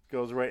then just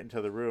goes right into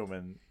the room.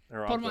 And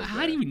her uncle.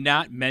 How do you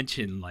not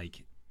mention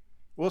like?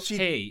 Well,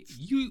 hey,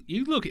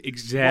 you look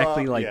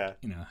exactly like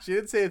you know. She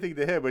didn't say anything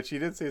to him, but she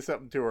did say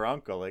something to her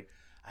uncle. Like,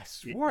 I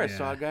swore I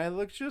saw a guy that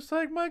looks just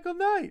like Micael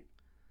Knight.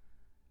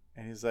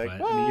 And he's like,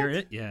 but, what? I mean, you're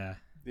it, yeah.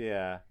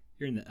 Yeah.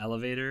 You're in the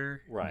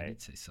elevator. Right.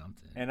 You'd say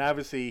something. And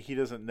obviously, he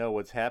doesn't know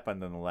what's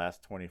happened in the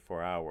last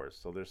 24 hours.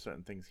 So there's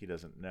certain things he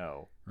doesn't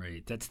know.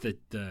 Right. That's the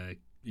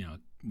you know,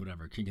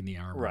 whatever, kink in the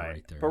armor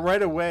right there. But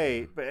right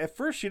away, but at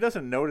first she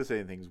doesn't notice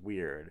anything's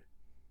weird.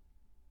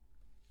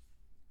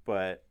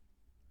 But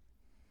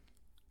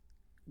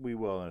we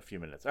will in a few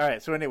minutes. All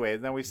right. So anyway,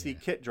 then we see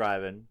Kit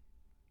driving.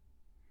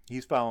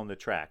 He's following the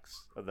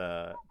tracks of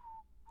the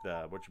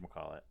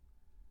whatchamacallit,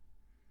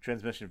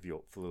 transmission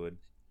fluid.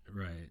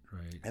 Right.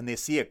 And they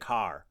see a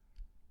car,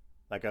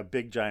 like a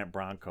big giant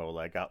Bronco,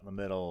 like out in the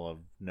middle of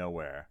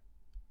nowhere.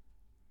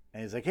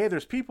 And he's like, hey,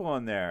 there's people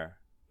in there.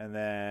 And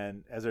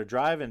then as they're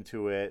driving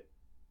to it,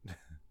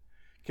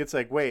 Kit's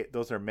like, wait,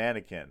 those are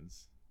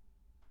mannequins.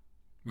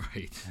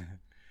 Right.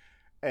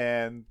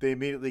 And they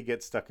immediately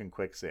get stuck in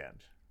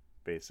quicksand,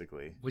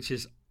 basically. Which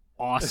is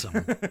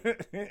awesome.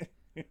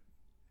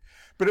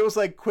 But it was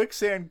like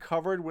quicksand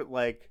covered with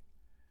like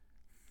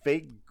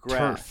fake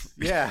grass. Turf.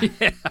 Yeah.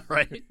 Yeah,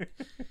 right.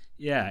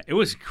 Yeah, it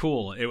was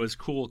cool. It was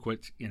cool,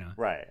 quick, you know.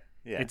 Right.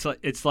 Yeah.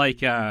 It's like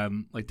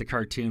the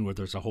cartoon where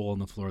there's a hole in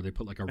the floor, they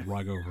put like a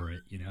rug over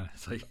it, you know.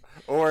 It's like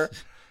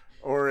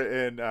or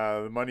in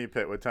the Money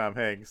Pit with Tom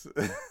Hanks.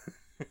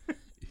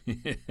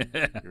 You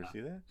ever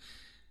see that?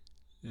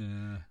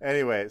 Yeah.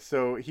 Anyway,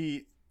 so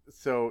you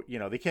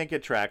know, they can't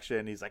get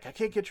traction. He's like, I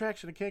can't get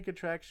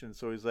traction.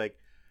 So he's like,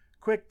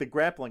 quick, the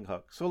grappling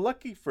hook. So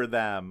lucky for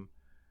them,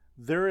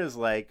 there is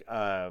like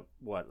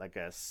like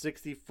a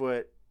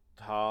 60-foot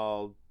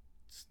tall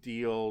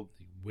steel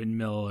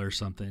windmill or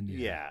something.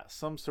 Yeah,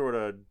 some sort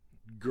of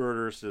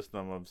girder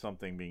system of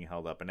something being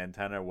held up, an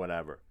antenna or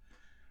whatever.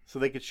 So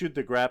they could shoot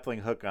the grappling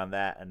hook on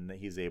that, and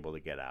he's able to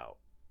get out.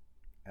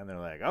 And they're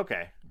like,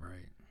 okay.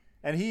 Right.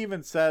 And he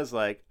even says,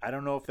 like, I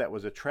don't know if that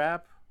was a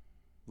trap,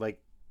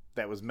 like,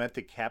 that was meant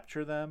to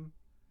capture them,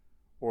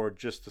 or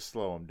just to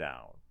slow them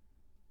down.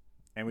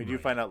 And we do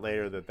find out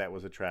later that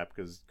was a trap,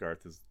 because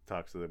Garthe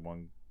talks to the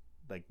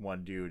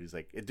one dude. He's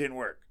like, it didn't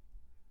work.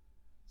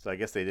 So I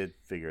guess they did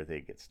figure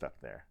they'd get stuck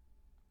there.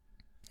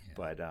 Yeah.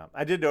 But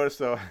I did notice,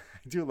 though, I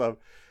do love,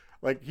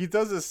 like, he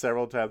does this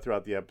several times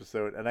throughout the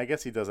episode, and I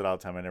guess he does it all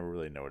the time. I never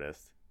really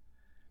noticed.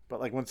 But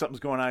like when something's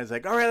going on, he's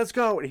like, all right, let's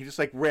go. And he just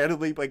like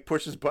randomly like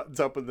pushes buttons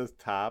up in the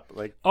top.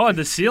 Like, on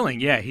the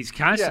ceiling. Yeah. He's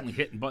constantly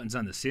hitting buttons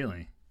on the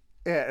ceiling.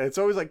 Yeah. And it's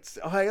always like,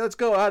 oh, hey, let's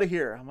go out of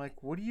here. I'm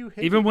like, what are you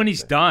hitting? Even when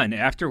he's done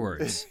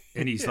afterwards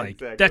and he's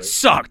like, exactly. That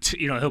sucked.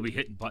 You know, he'll be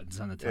hitting buttons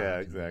on the top. Yeah,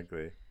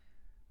 exactly.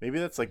 Maybe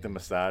that's like the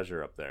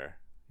massager up there.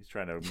 He's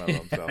trying to mellow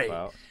himself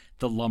out.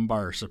 The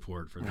lumbar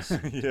support for this.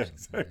 Yeah,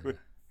 exactly.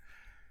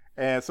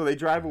 And so they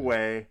drive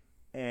away,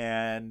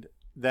 and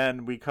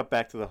then we cut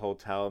back to the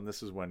hotel, and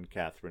this is when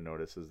Catherine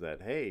notices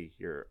that, hey,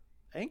 your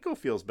ankle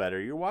feels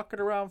better. You're walking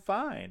around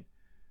fine.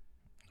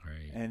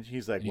 Right. And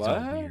he's like, he's what?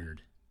 all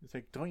weird. He's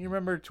like, don't you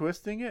remember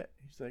twisting it?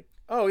 He's like,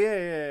 oh,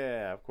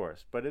 yeah, of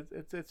course. But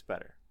it's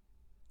better.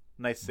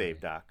 Nice save,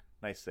 Doc.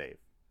 Nice save.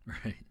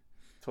 Right.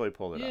 Totally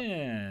pulled it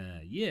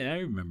off. Yeah, I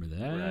remember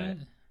that. Right.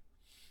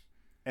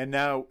 And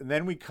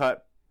then we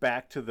cut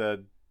back to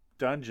the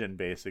dungeon,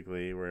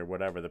 basically, or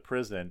whatever, the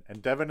prison,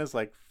 and Devin is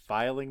like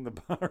filing the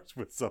bars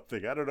with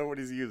something. I don't know what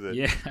he's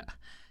using.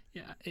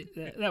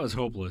 That was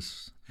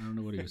hopeless. I don't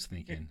know what he was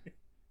thinking.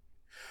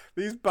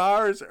 These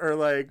bars are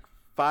like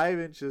 5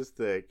 inches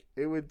thick.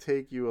 It would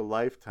take you a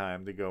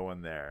lifetime to go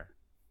in there,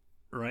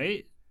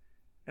 right?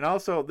 And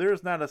also,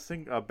 there's not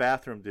a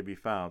bathroom to be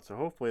found, so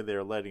hopefully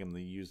they're letting him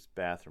use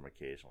the bathroom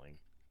occasionally.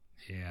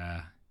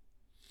 Yeah.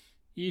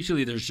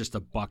 Usually there's just a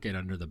bucket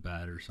under the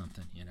bed or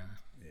something, you know.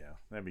 Yeah,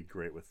 that'd be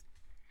great with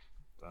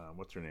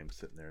what's her name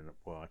sitting there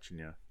watching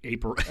you.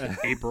 April.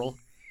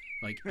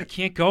 Like, I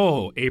can't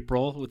go,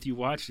 April, with you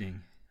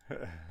watching.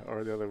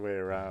 Or the other way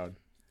around.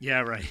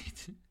 Yeah,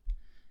 right.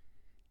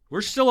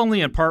 We're still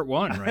only in part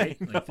 1, right?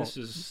 Like, this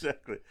is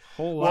exactly.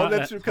 Whole lot. Well,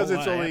 that's because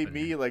it's only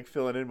happening. me like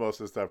filling in most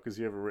of the stuff because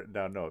you haven't written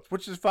down notes,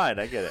 which is fine.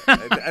 I get it.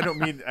 I don't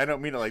mean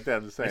it like that.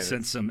 I'm just saying. I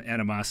sense some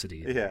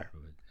animosity. Yeah. There,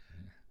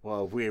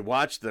 well, if we had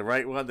watched the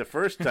right one the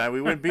first time,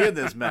 we wouldn't be in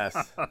this mess.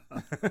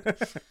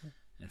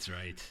 That's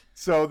right.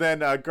 So then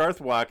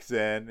Garthe walks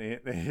in.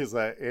 And he's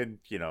like, and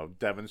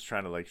Devin's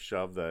trying to like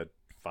shove the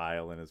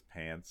file in his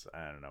pants.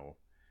 I don't know.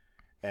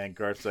 And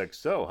Garth's like,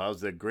 so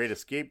how's the Great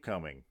Escape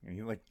coming? And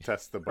he like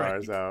tests the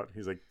bars out.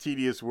 He's like,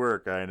 tedious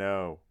work, I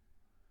know.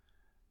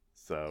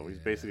 So he's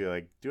basically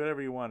like, do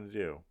whatever you want to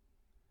do.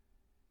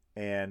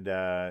 And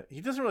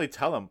he doesn't really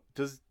tell him.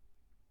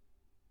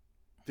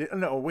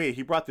 No, wait,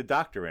 he brought the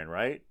doctor in,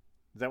 right?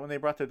 Is that when they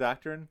brought the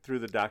doctor in? Threw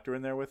the doctor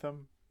in there with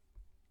him?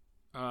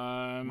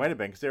 Might have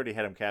been, because they already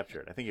had him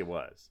captured. I think it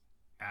was.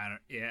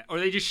 or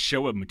they just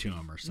show him to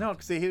him or something. No,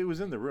 because he was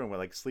in the room,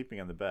 like sleeping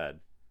on the bed.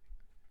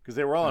 Because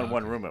they were all in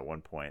one room at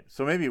one point,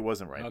 so maybe it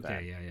wasn't right then.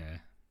 Okay, yeah.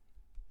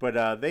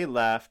 But they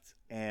left,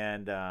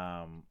 and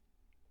I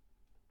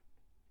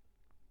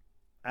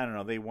don't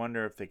know. They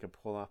wonder if they could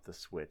pull off the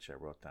switch. I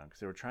wrote down because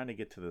they were trying to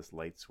get to this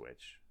light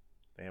switch.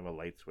 They have a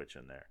light switch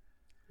in there.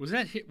 Was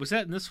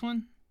that in this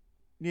one?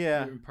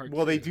 Yeah.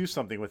 Well, they 2? do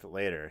something with it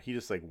later. He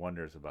just like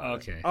wonders about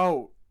it. Okay.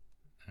 Oh.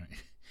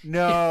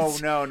 No.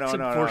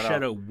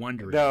 Foreshadow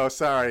wondering. No,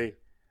 sorry.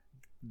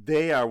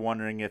 They are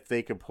wondering if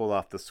they could pull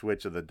off the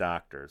switch of the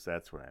doctors.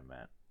 That's what I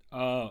meant.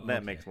 Oh,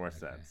 that makes more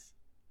sense.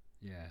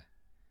 Yeah.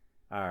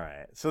 All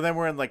right. So then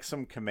we're in like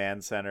some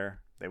command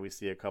center that we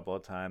see a couple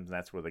of times, and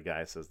that's where the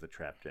guy says the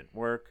trap didn't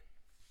work.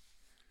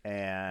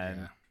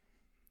 And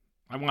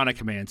I want a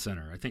command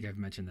center. I think I've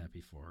mentioned that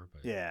before.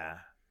 But yeah.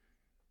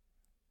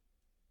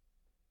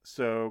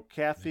 So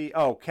Kathy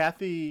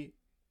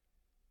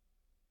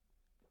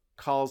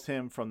calls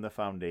him from the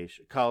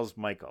Foundation. Calls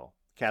Michael.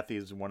 Kathy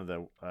is one of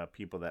the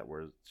people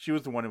she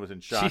was the one who was in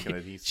shock, and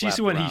that he slapped she's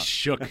the one around. he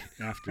shook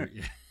after.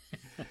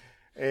 Yeah.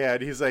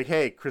 And he's like,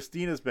 "Hey,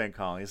 Christina's been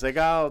calling." He's like,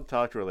 "I'll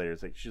talk to her later."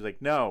 She's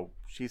like, "No,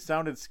 she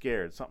sounded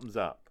scared. Something's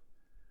up."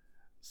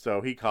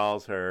 So he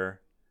calls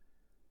her,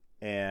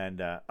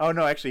 and oh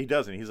no, actually he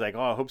doesn't. He's like,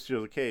 "Oh, I hope she's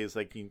okay." He's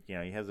like, he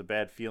has a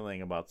bad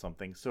feeling about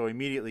something, so he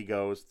immediately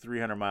goes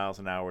 300 miles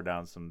an hour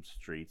down some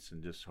streets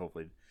and just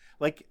hopefully,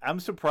 like, I'm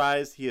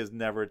surprised he has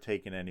never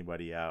taken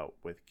anybody out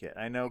with Kit.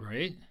 I know,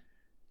 right?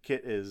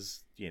 Kit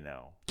is,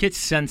 Kit's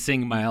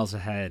sensing miles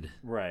ahead.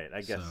 Right, I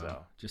guess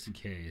so. Just in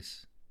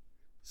case.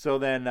 So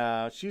then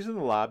she's in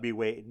the lobby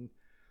waiting.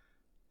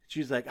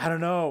 She's like, "I don't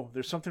know.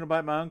 There's something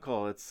about my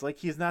uncle. It's like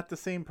he's not the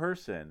same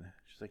person."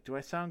 She's like, "Do I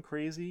sound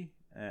crazy?"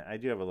 I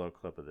do have a little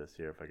clip of this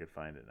here if I could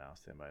find it now.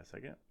 Stand by a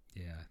second.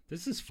 Yeah,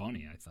 this is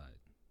funny, I thought.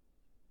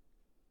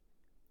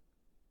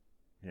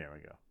 Here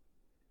we go.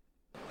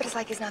 But it's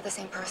like he's not the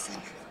same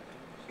person.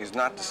 He's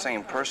not the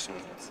same person.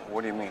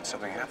 What do you mean?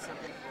 Something happened?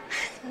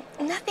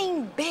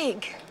 Nothing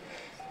big.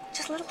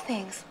 Just little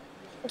things.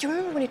 Do you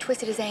remember when he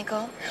twisted his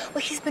ankle?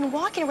 Well, he's been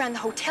walking around the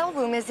hotel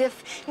room as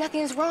if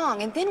nothing's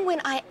wrong. And then when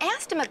I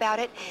asked him about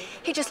it,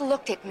 he just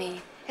looked at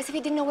me as if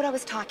he didn't know what I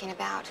was talking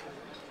about.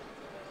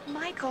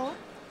 Michael,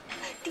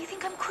 do you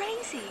think I'm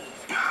crazy?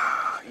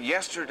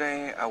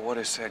 Yesterday, I would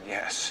have said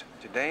yes.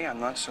 Today, I'm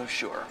not so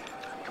sure.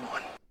 Come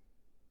on.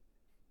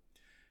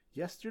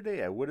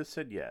 Yesterday, I would have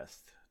said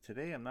yes.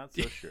 Today, I'm not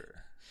so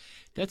sure.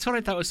 That's what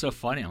I thought was so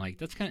funny. I'm like,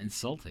 that's kind of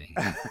insulting.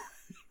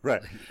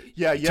 Right.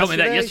 Yeah. You told me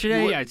that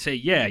yesterday, I'd say,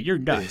 yeah, you're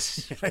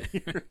nuts.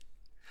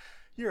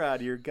 You're out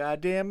of your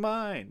goddamn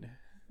mind.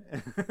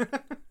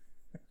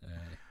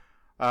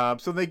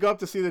 So they go up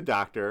to see the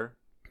doctor,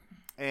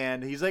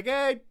 and he's like,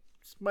 "Hey,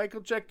 it's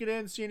Michael checking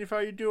in, seeing how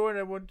you're doing.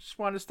 I just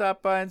want to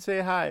stop by and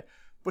say hi."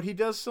 But he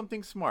does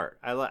something smart.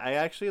 I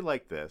actually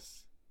like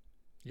this.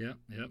 Yeah.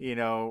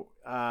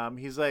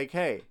 He's like,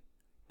 "Hey,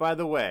 by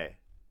the way,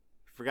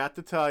 forgot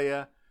to tell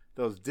you,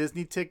 those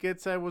Disney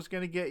tickets I was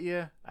going to get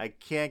you, I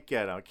can't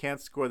get them. I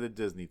can't score the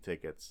Disney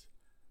tickets.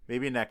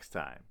 Maybe next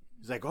time."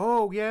 He's like,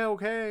 "Oh, yeah,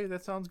 okay.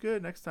 That sounds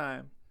good. Next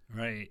time."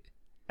 Right.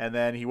 And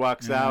then he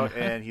walks out,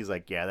 and he's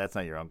like, "Yeah, that's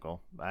not your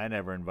uncle. I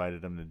never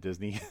invited him to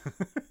Disney."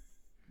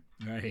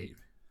 Right.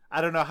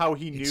 I don't know how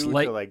he knew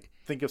to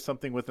think of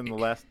something within the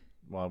last.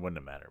 Well, it wouldn't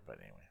have mattered, but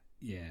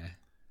anyway.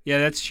 Yeah,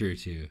 that's true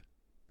too.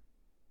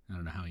 I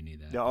don't know how he knew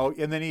that. Oh,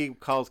 and then he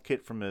calls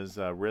Kit from his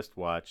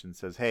wristwatch and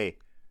says, "Hey,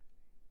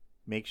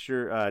 make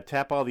sure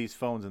tap all these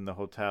phones in the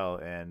hotel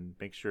and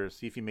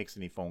see if he makes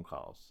any phone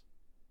calls."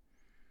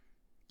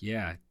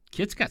 Yeah,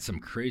 Kit's got some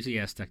crazy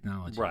ass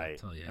technology. Right. I'll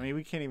tell you. I mean,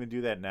 we can't even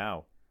do that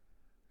now,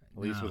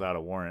 at least without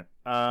a warrant.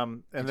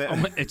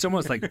 It's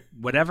almost like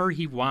whatever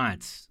he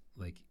wants,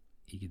 like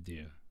he could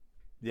do.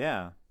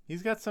 Yeah,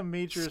 he's got some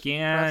major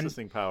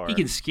processing power. He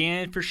can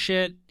scan for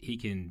shit. He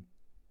can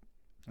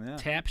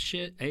tap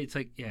shit. It's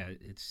like,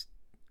 it's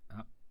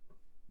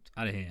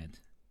out of hand.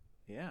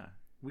 Yeah,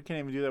 we can't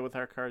even do that with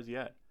our cars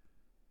yet.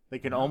 They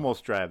can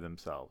almost drive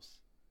themselves.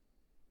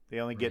 They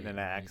only get in an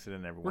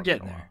accident every once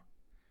in a while.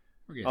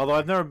 We're getting Although there.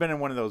 I've never been in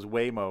one of those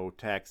Waymo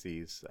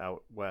taxis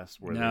out west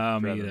where they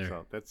drive me either.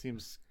 themselves. That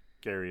seems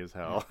scary as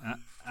hell.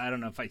 I don't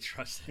know if I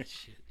trust that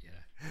shit.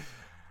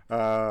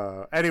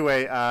 Yeah.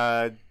 Anyway,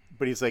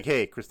 but he's like,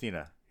 "Hey,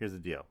 Christina, here's the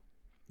deal.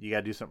 You got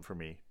to do something for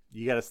me.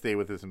 You got to stay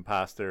with this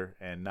imposter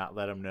and not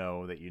let him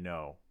know that you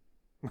know."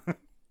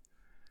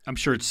 I'm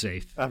sure it's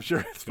safe. I'm sure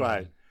it's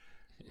fine.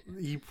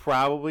 He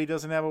probably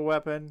doesn't have a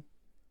weapon,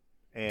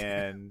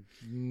 and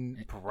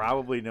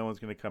probably no one's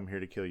going to come here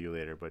to kill you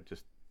later, but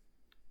just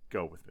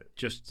go with it.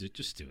 Just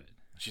do it.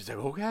 She's like,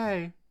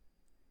 "Okay."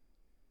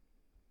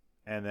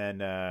 And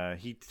then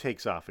he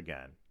takes off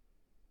again.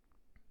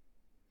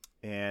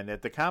 And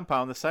at the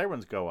compound, the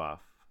sirens go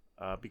off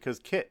because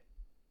Kit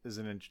is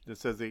it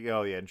says,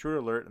 intruder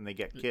alert, and they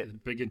get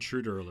Kit. Big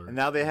intruder alert. And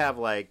now they have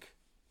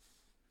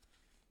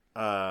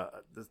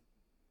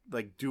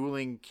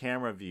dueling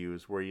camera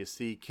views where you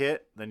see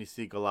Kit, then you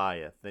see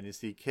Goliath, then you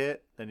see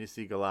Kit, then you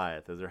see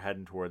Goliath as they're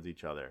heading towards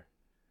each other.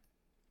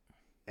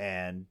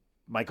 And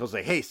Michael's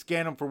like, hey,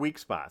 scan him for weak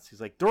spots.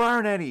 He's like, there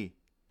aren't any.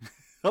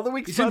 All the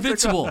weak He's spots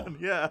invincible. are gone.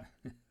 Yeah.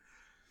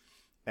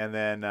 And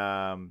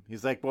then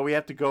he's like, well, we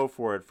have to go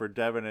for it for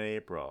Devin and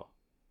April.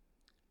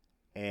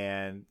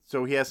 And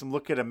so he has him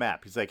look at a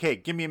map. He's like, hey,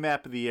 give me a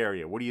map of the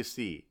area. What do you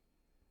see?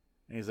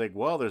 And he's like,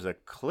 well, there's a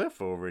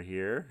cliff over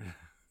here,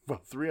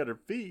 about 300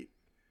 feet.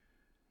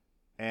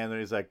 And then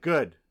he's like,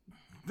 good.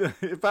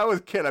 If I was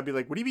a kid, I'd be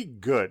like, what do you mean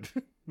good?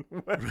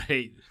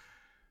 Right.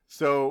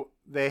 So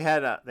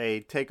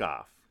they take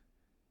off,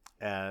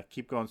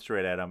 keep going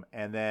straight at him.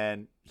 And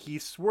then he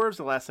swerves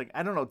the last thing.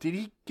 I don't know. Did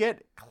he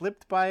get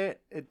clipped by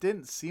it? It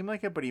didn't seem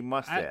like it, but he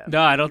must have.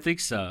 No, I don't think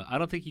so. I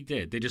don't think he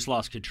did. They just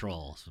lost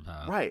control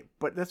somehow. Right.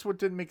 But that's what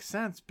didn't make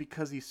sense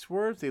because he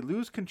swerves, they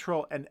lose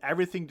control, and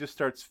everything just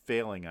starts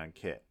failing on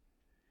Kit.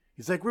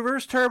 He's like,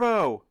 reverse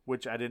turbo,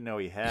 which I didn't know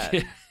he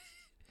had.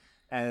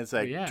 And it's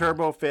like,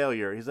 turbo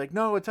failure. He's like,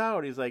 no, it's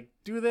out. He's like,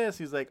 do this.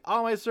 He's like,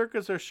 all my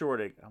circuits are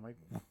shorting. I'm like,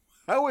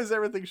 how is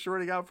everything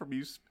shorting out from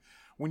you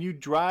when you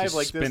drive just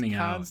like this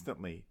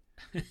constantly?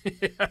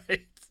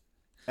 Right.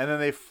 And then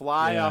they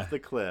fly off the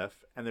cliff,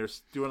 and they're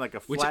doing like a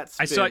flat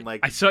spin.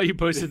 I saw you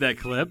posted that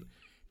clip.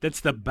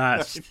 That's the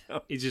best.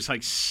 He's just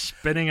like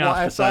spinning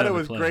off the side of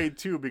the cliff. I thought it was great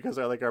too because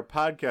our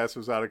podcast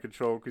was out of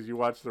control because you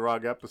watched the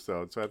wrong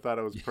episode. So I thought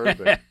it was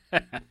perfect.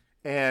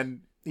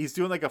 And he's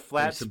doing like a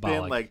flat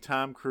spin like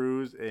Tom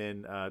Cruise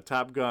in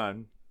Top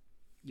Gun.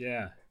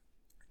 Yeah.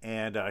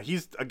 And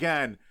he's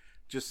again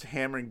just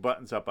hammering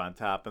buttons up on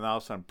top, and all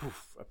of a sudden,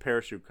 poof, a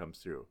parachute comes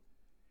through.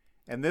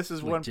 And this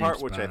is like one part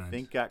which I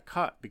think got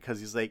cut because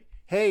he's like,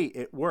 hey,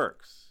 it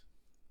works.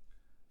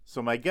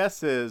 So my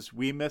guess is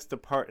we missed a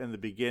part in the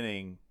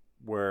beginning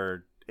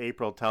where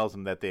April tells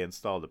him that they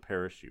installed a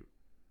parachute.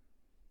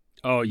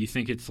 Oh, you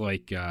think it's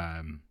like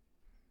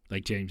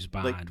James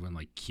Bond when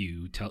like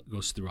Q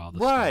goes through all the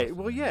right. stuff.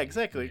 Well, yeah,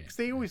 exactly. Because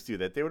they always do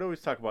that. They would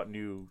always talk about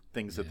new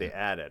things that they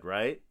added,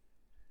 right?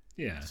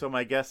 Yeah. So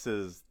my guess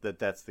is that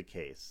that's the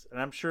case. And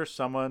I'm sure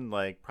someone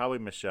like probably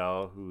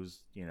Michelle,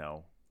 who's,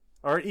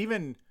 or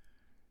even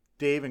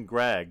Dave and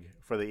Greg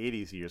for the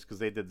 80s years, because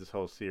they did this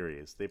whole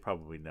series, they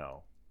probably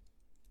know.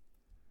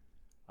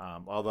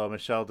 Although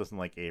Michelle doesn't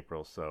like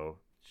April, so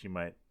it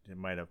might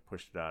have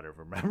pushed it out of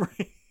her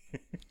memory.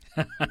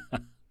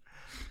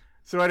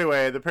 So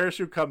anyway, the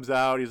parachute comes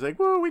out. He's like,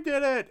 woo, we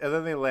did it. And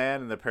then they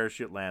land, and the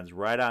parachute lands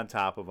right on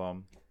top of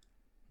them.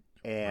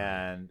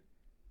 And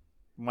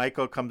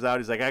Michael comes out.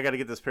 He's like, I got to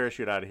get this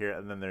parachute out of here.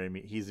 And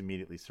then he's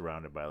immediately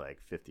surrounded by like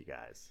 50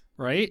 guys.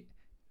 Right?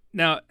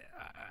 Now,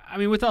 I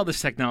mean, with all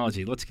this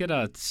technology, let's get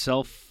a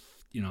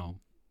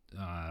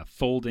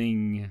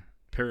folding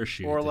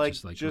parachute or like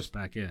that goes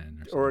back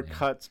in. Or it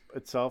cuts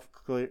itself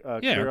clear.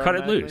 Or cut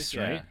it loose,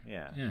 right?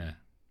 Yeah. Yeah.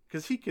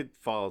 Because he could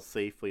fall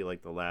safely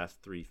like the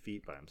last 3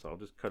 feet by himself.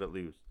 Just cut it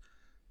loose.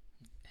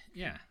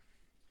 Yeah.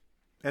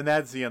 And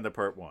that's the end of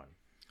part 1.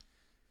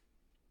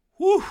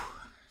 Whew.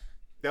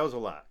 That was a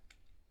lot.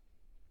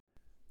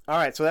 All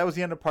right, so that was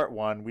the end of part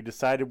 1. We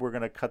decided we're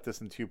going to cut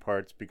this in 2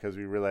 parts because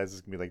we realized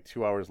it's going to be like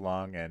 2 hours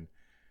long, and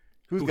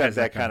who got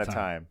that kind of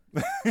time?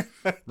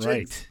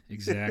 Right,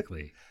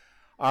 exactly.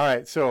 All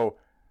right, so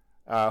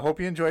hope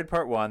you enjoyed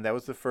part 1. That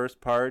was the first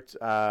part.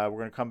 We're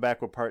going to come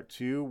back with part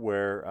 2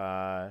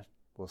 where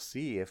we'll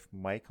see if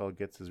Michael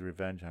gets his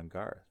revenge on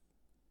Garth.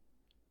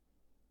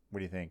 What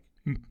do you think?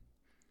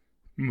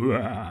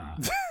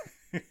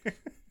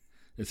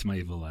 That's my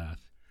evil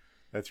laugh.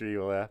 That's your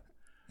evil laugh?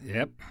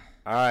 Yep.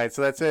 All right,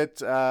 so that's it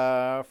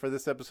for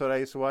this episode. I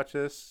used to watch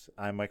this.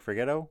 I'm Mike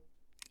Forgetto.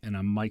 And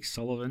I'm Mike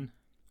Sullivan.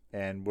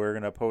 And we're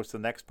going to post the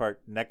next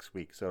part next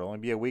week. So it'll only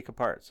be a week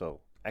apart. So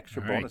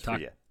extra bonus for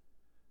you.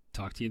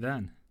 Talk to you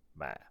then.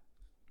 Bye.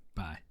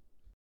 Bye.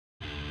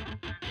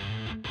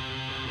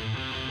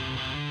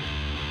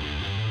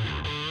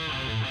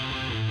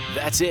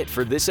 That's it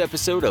for this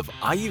episode of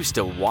I Used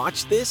to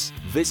Watch This.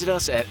 Visit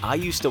us at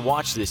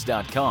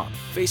IUsedToWatchThis.com,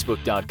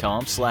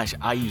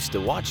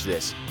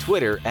 Facebook.com/IUsedToWatchThis,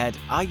 Twitter at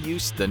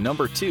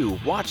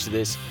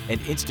IUsed2watchthis, and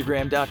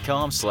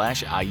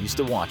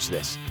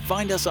Instagram.com/IUsedToWatchThis.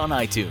 Find us on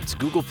iTunes,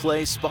 Google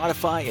Play,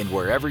 Spotify, and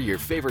wherever your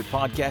favorite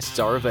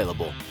podcasts are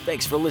available.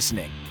 Thanks for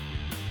listening.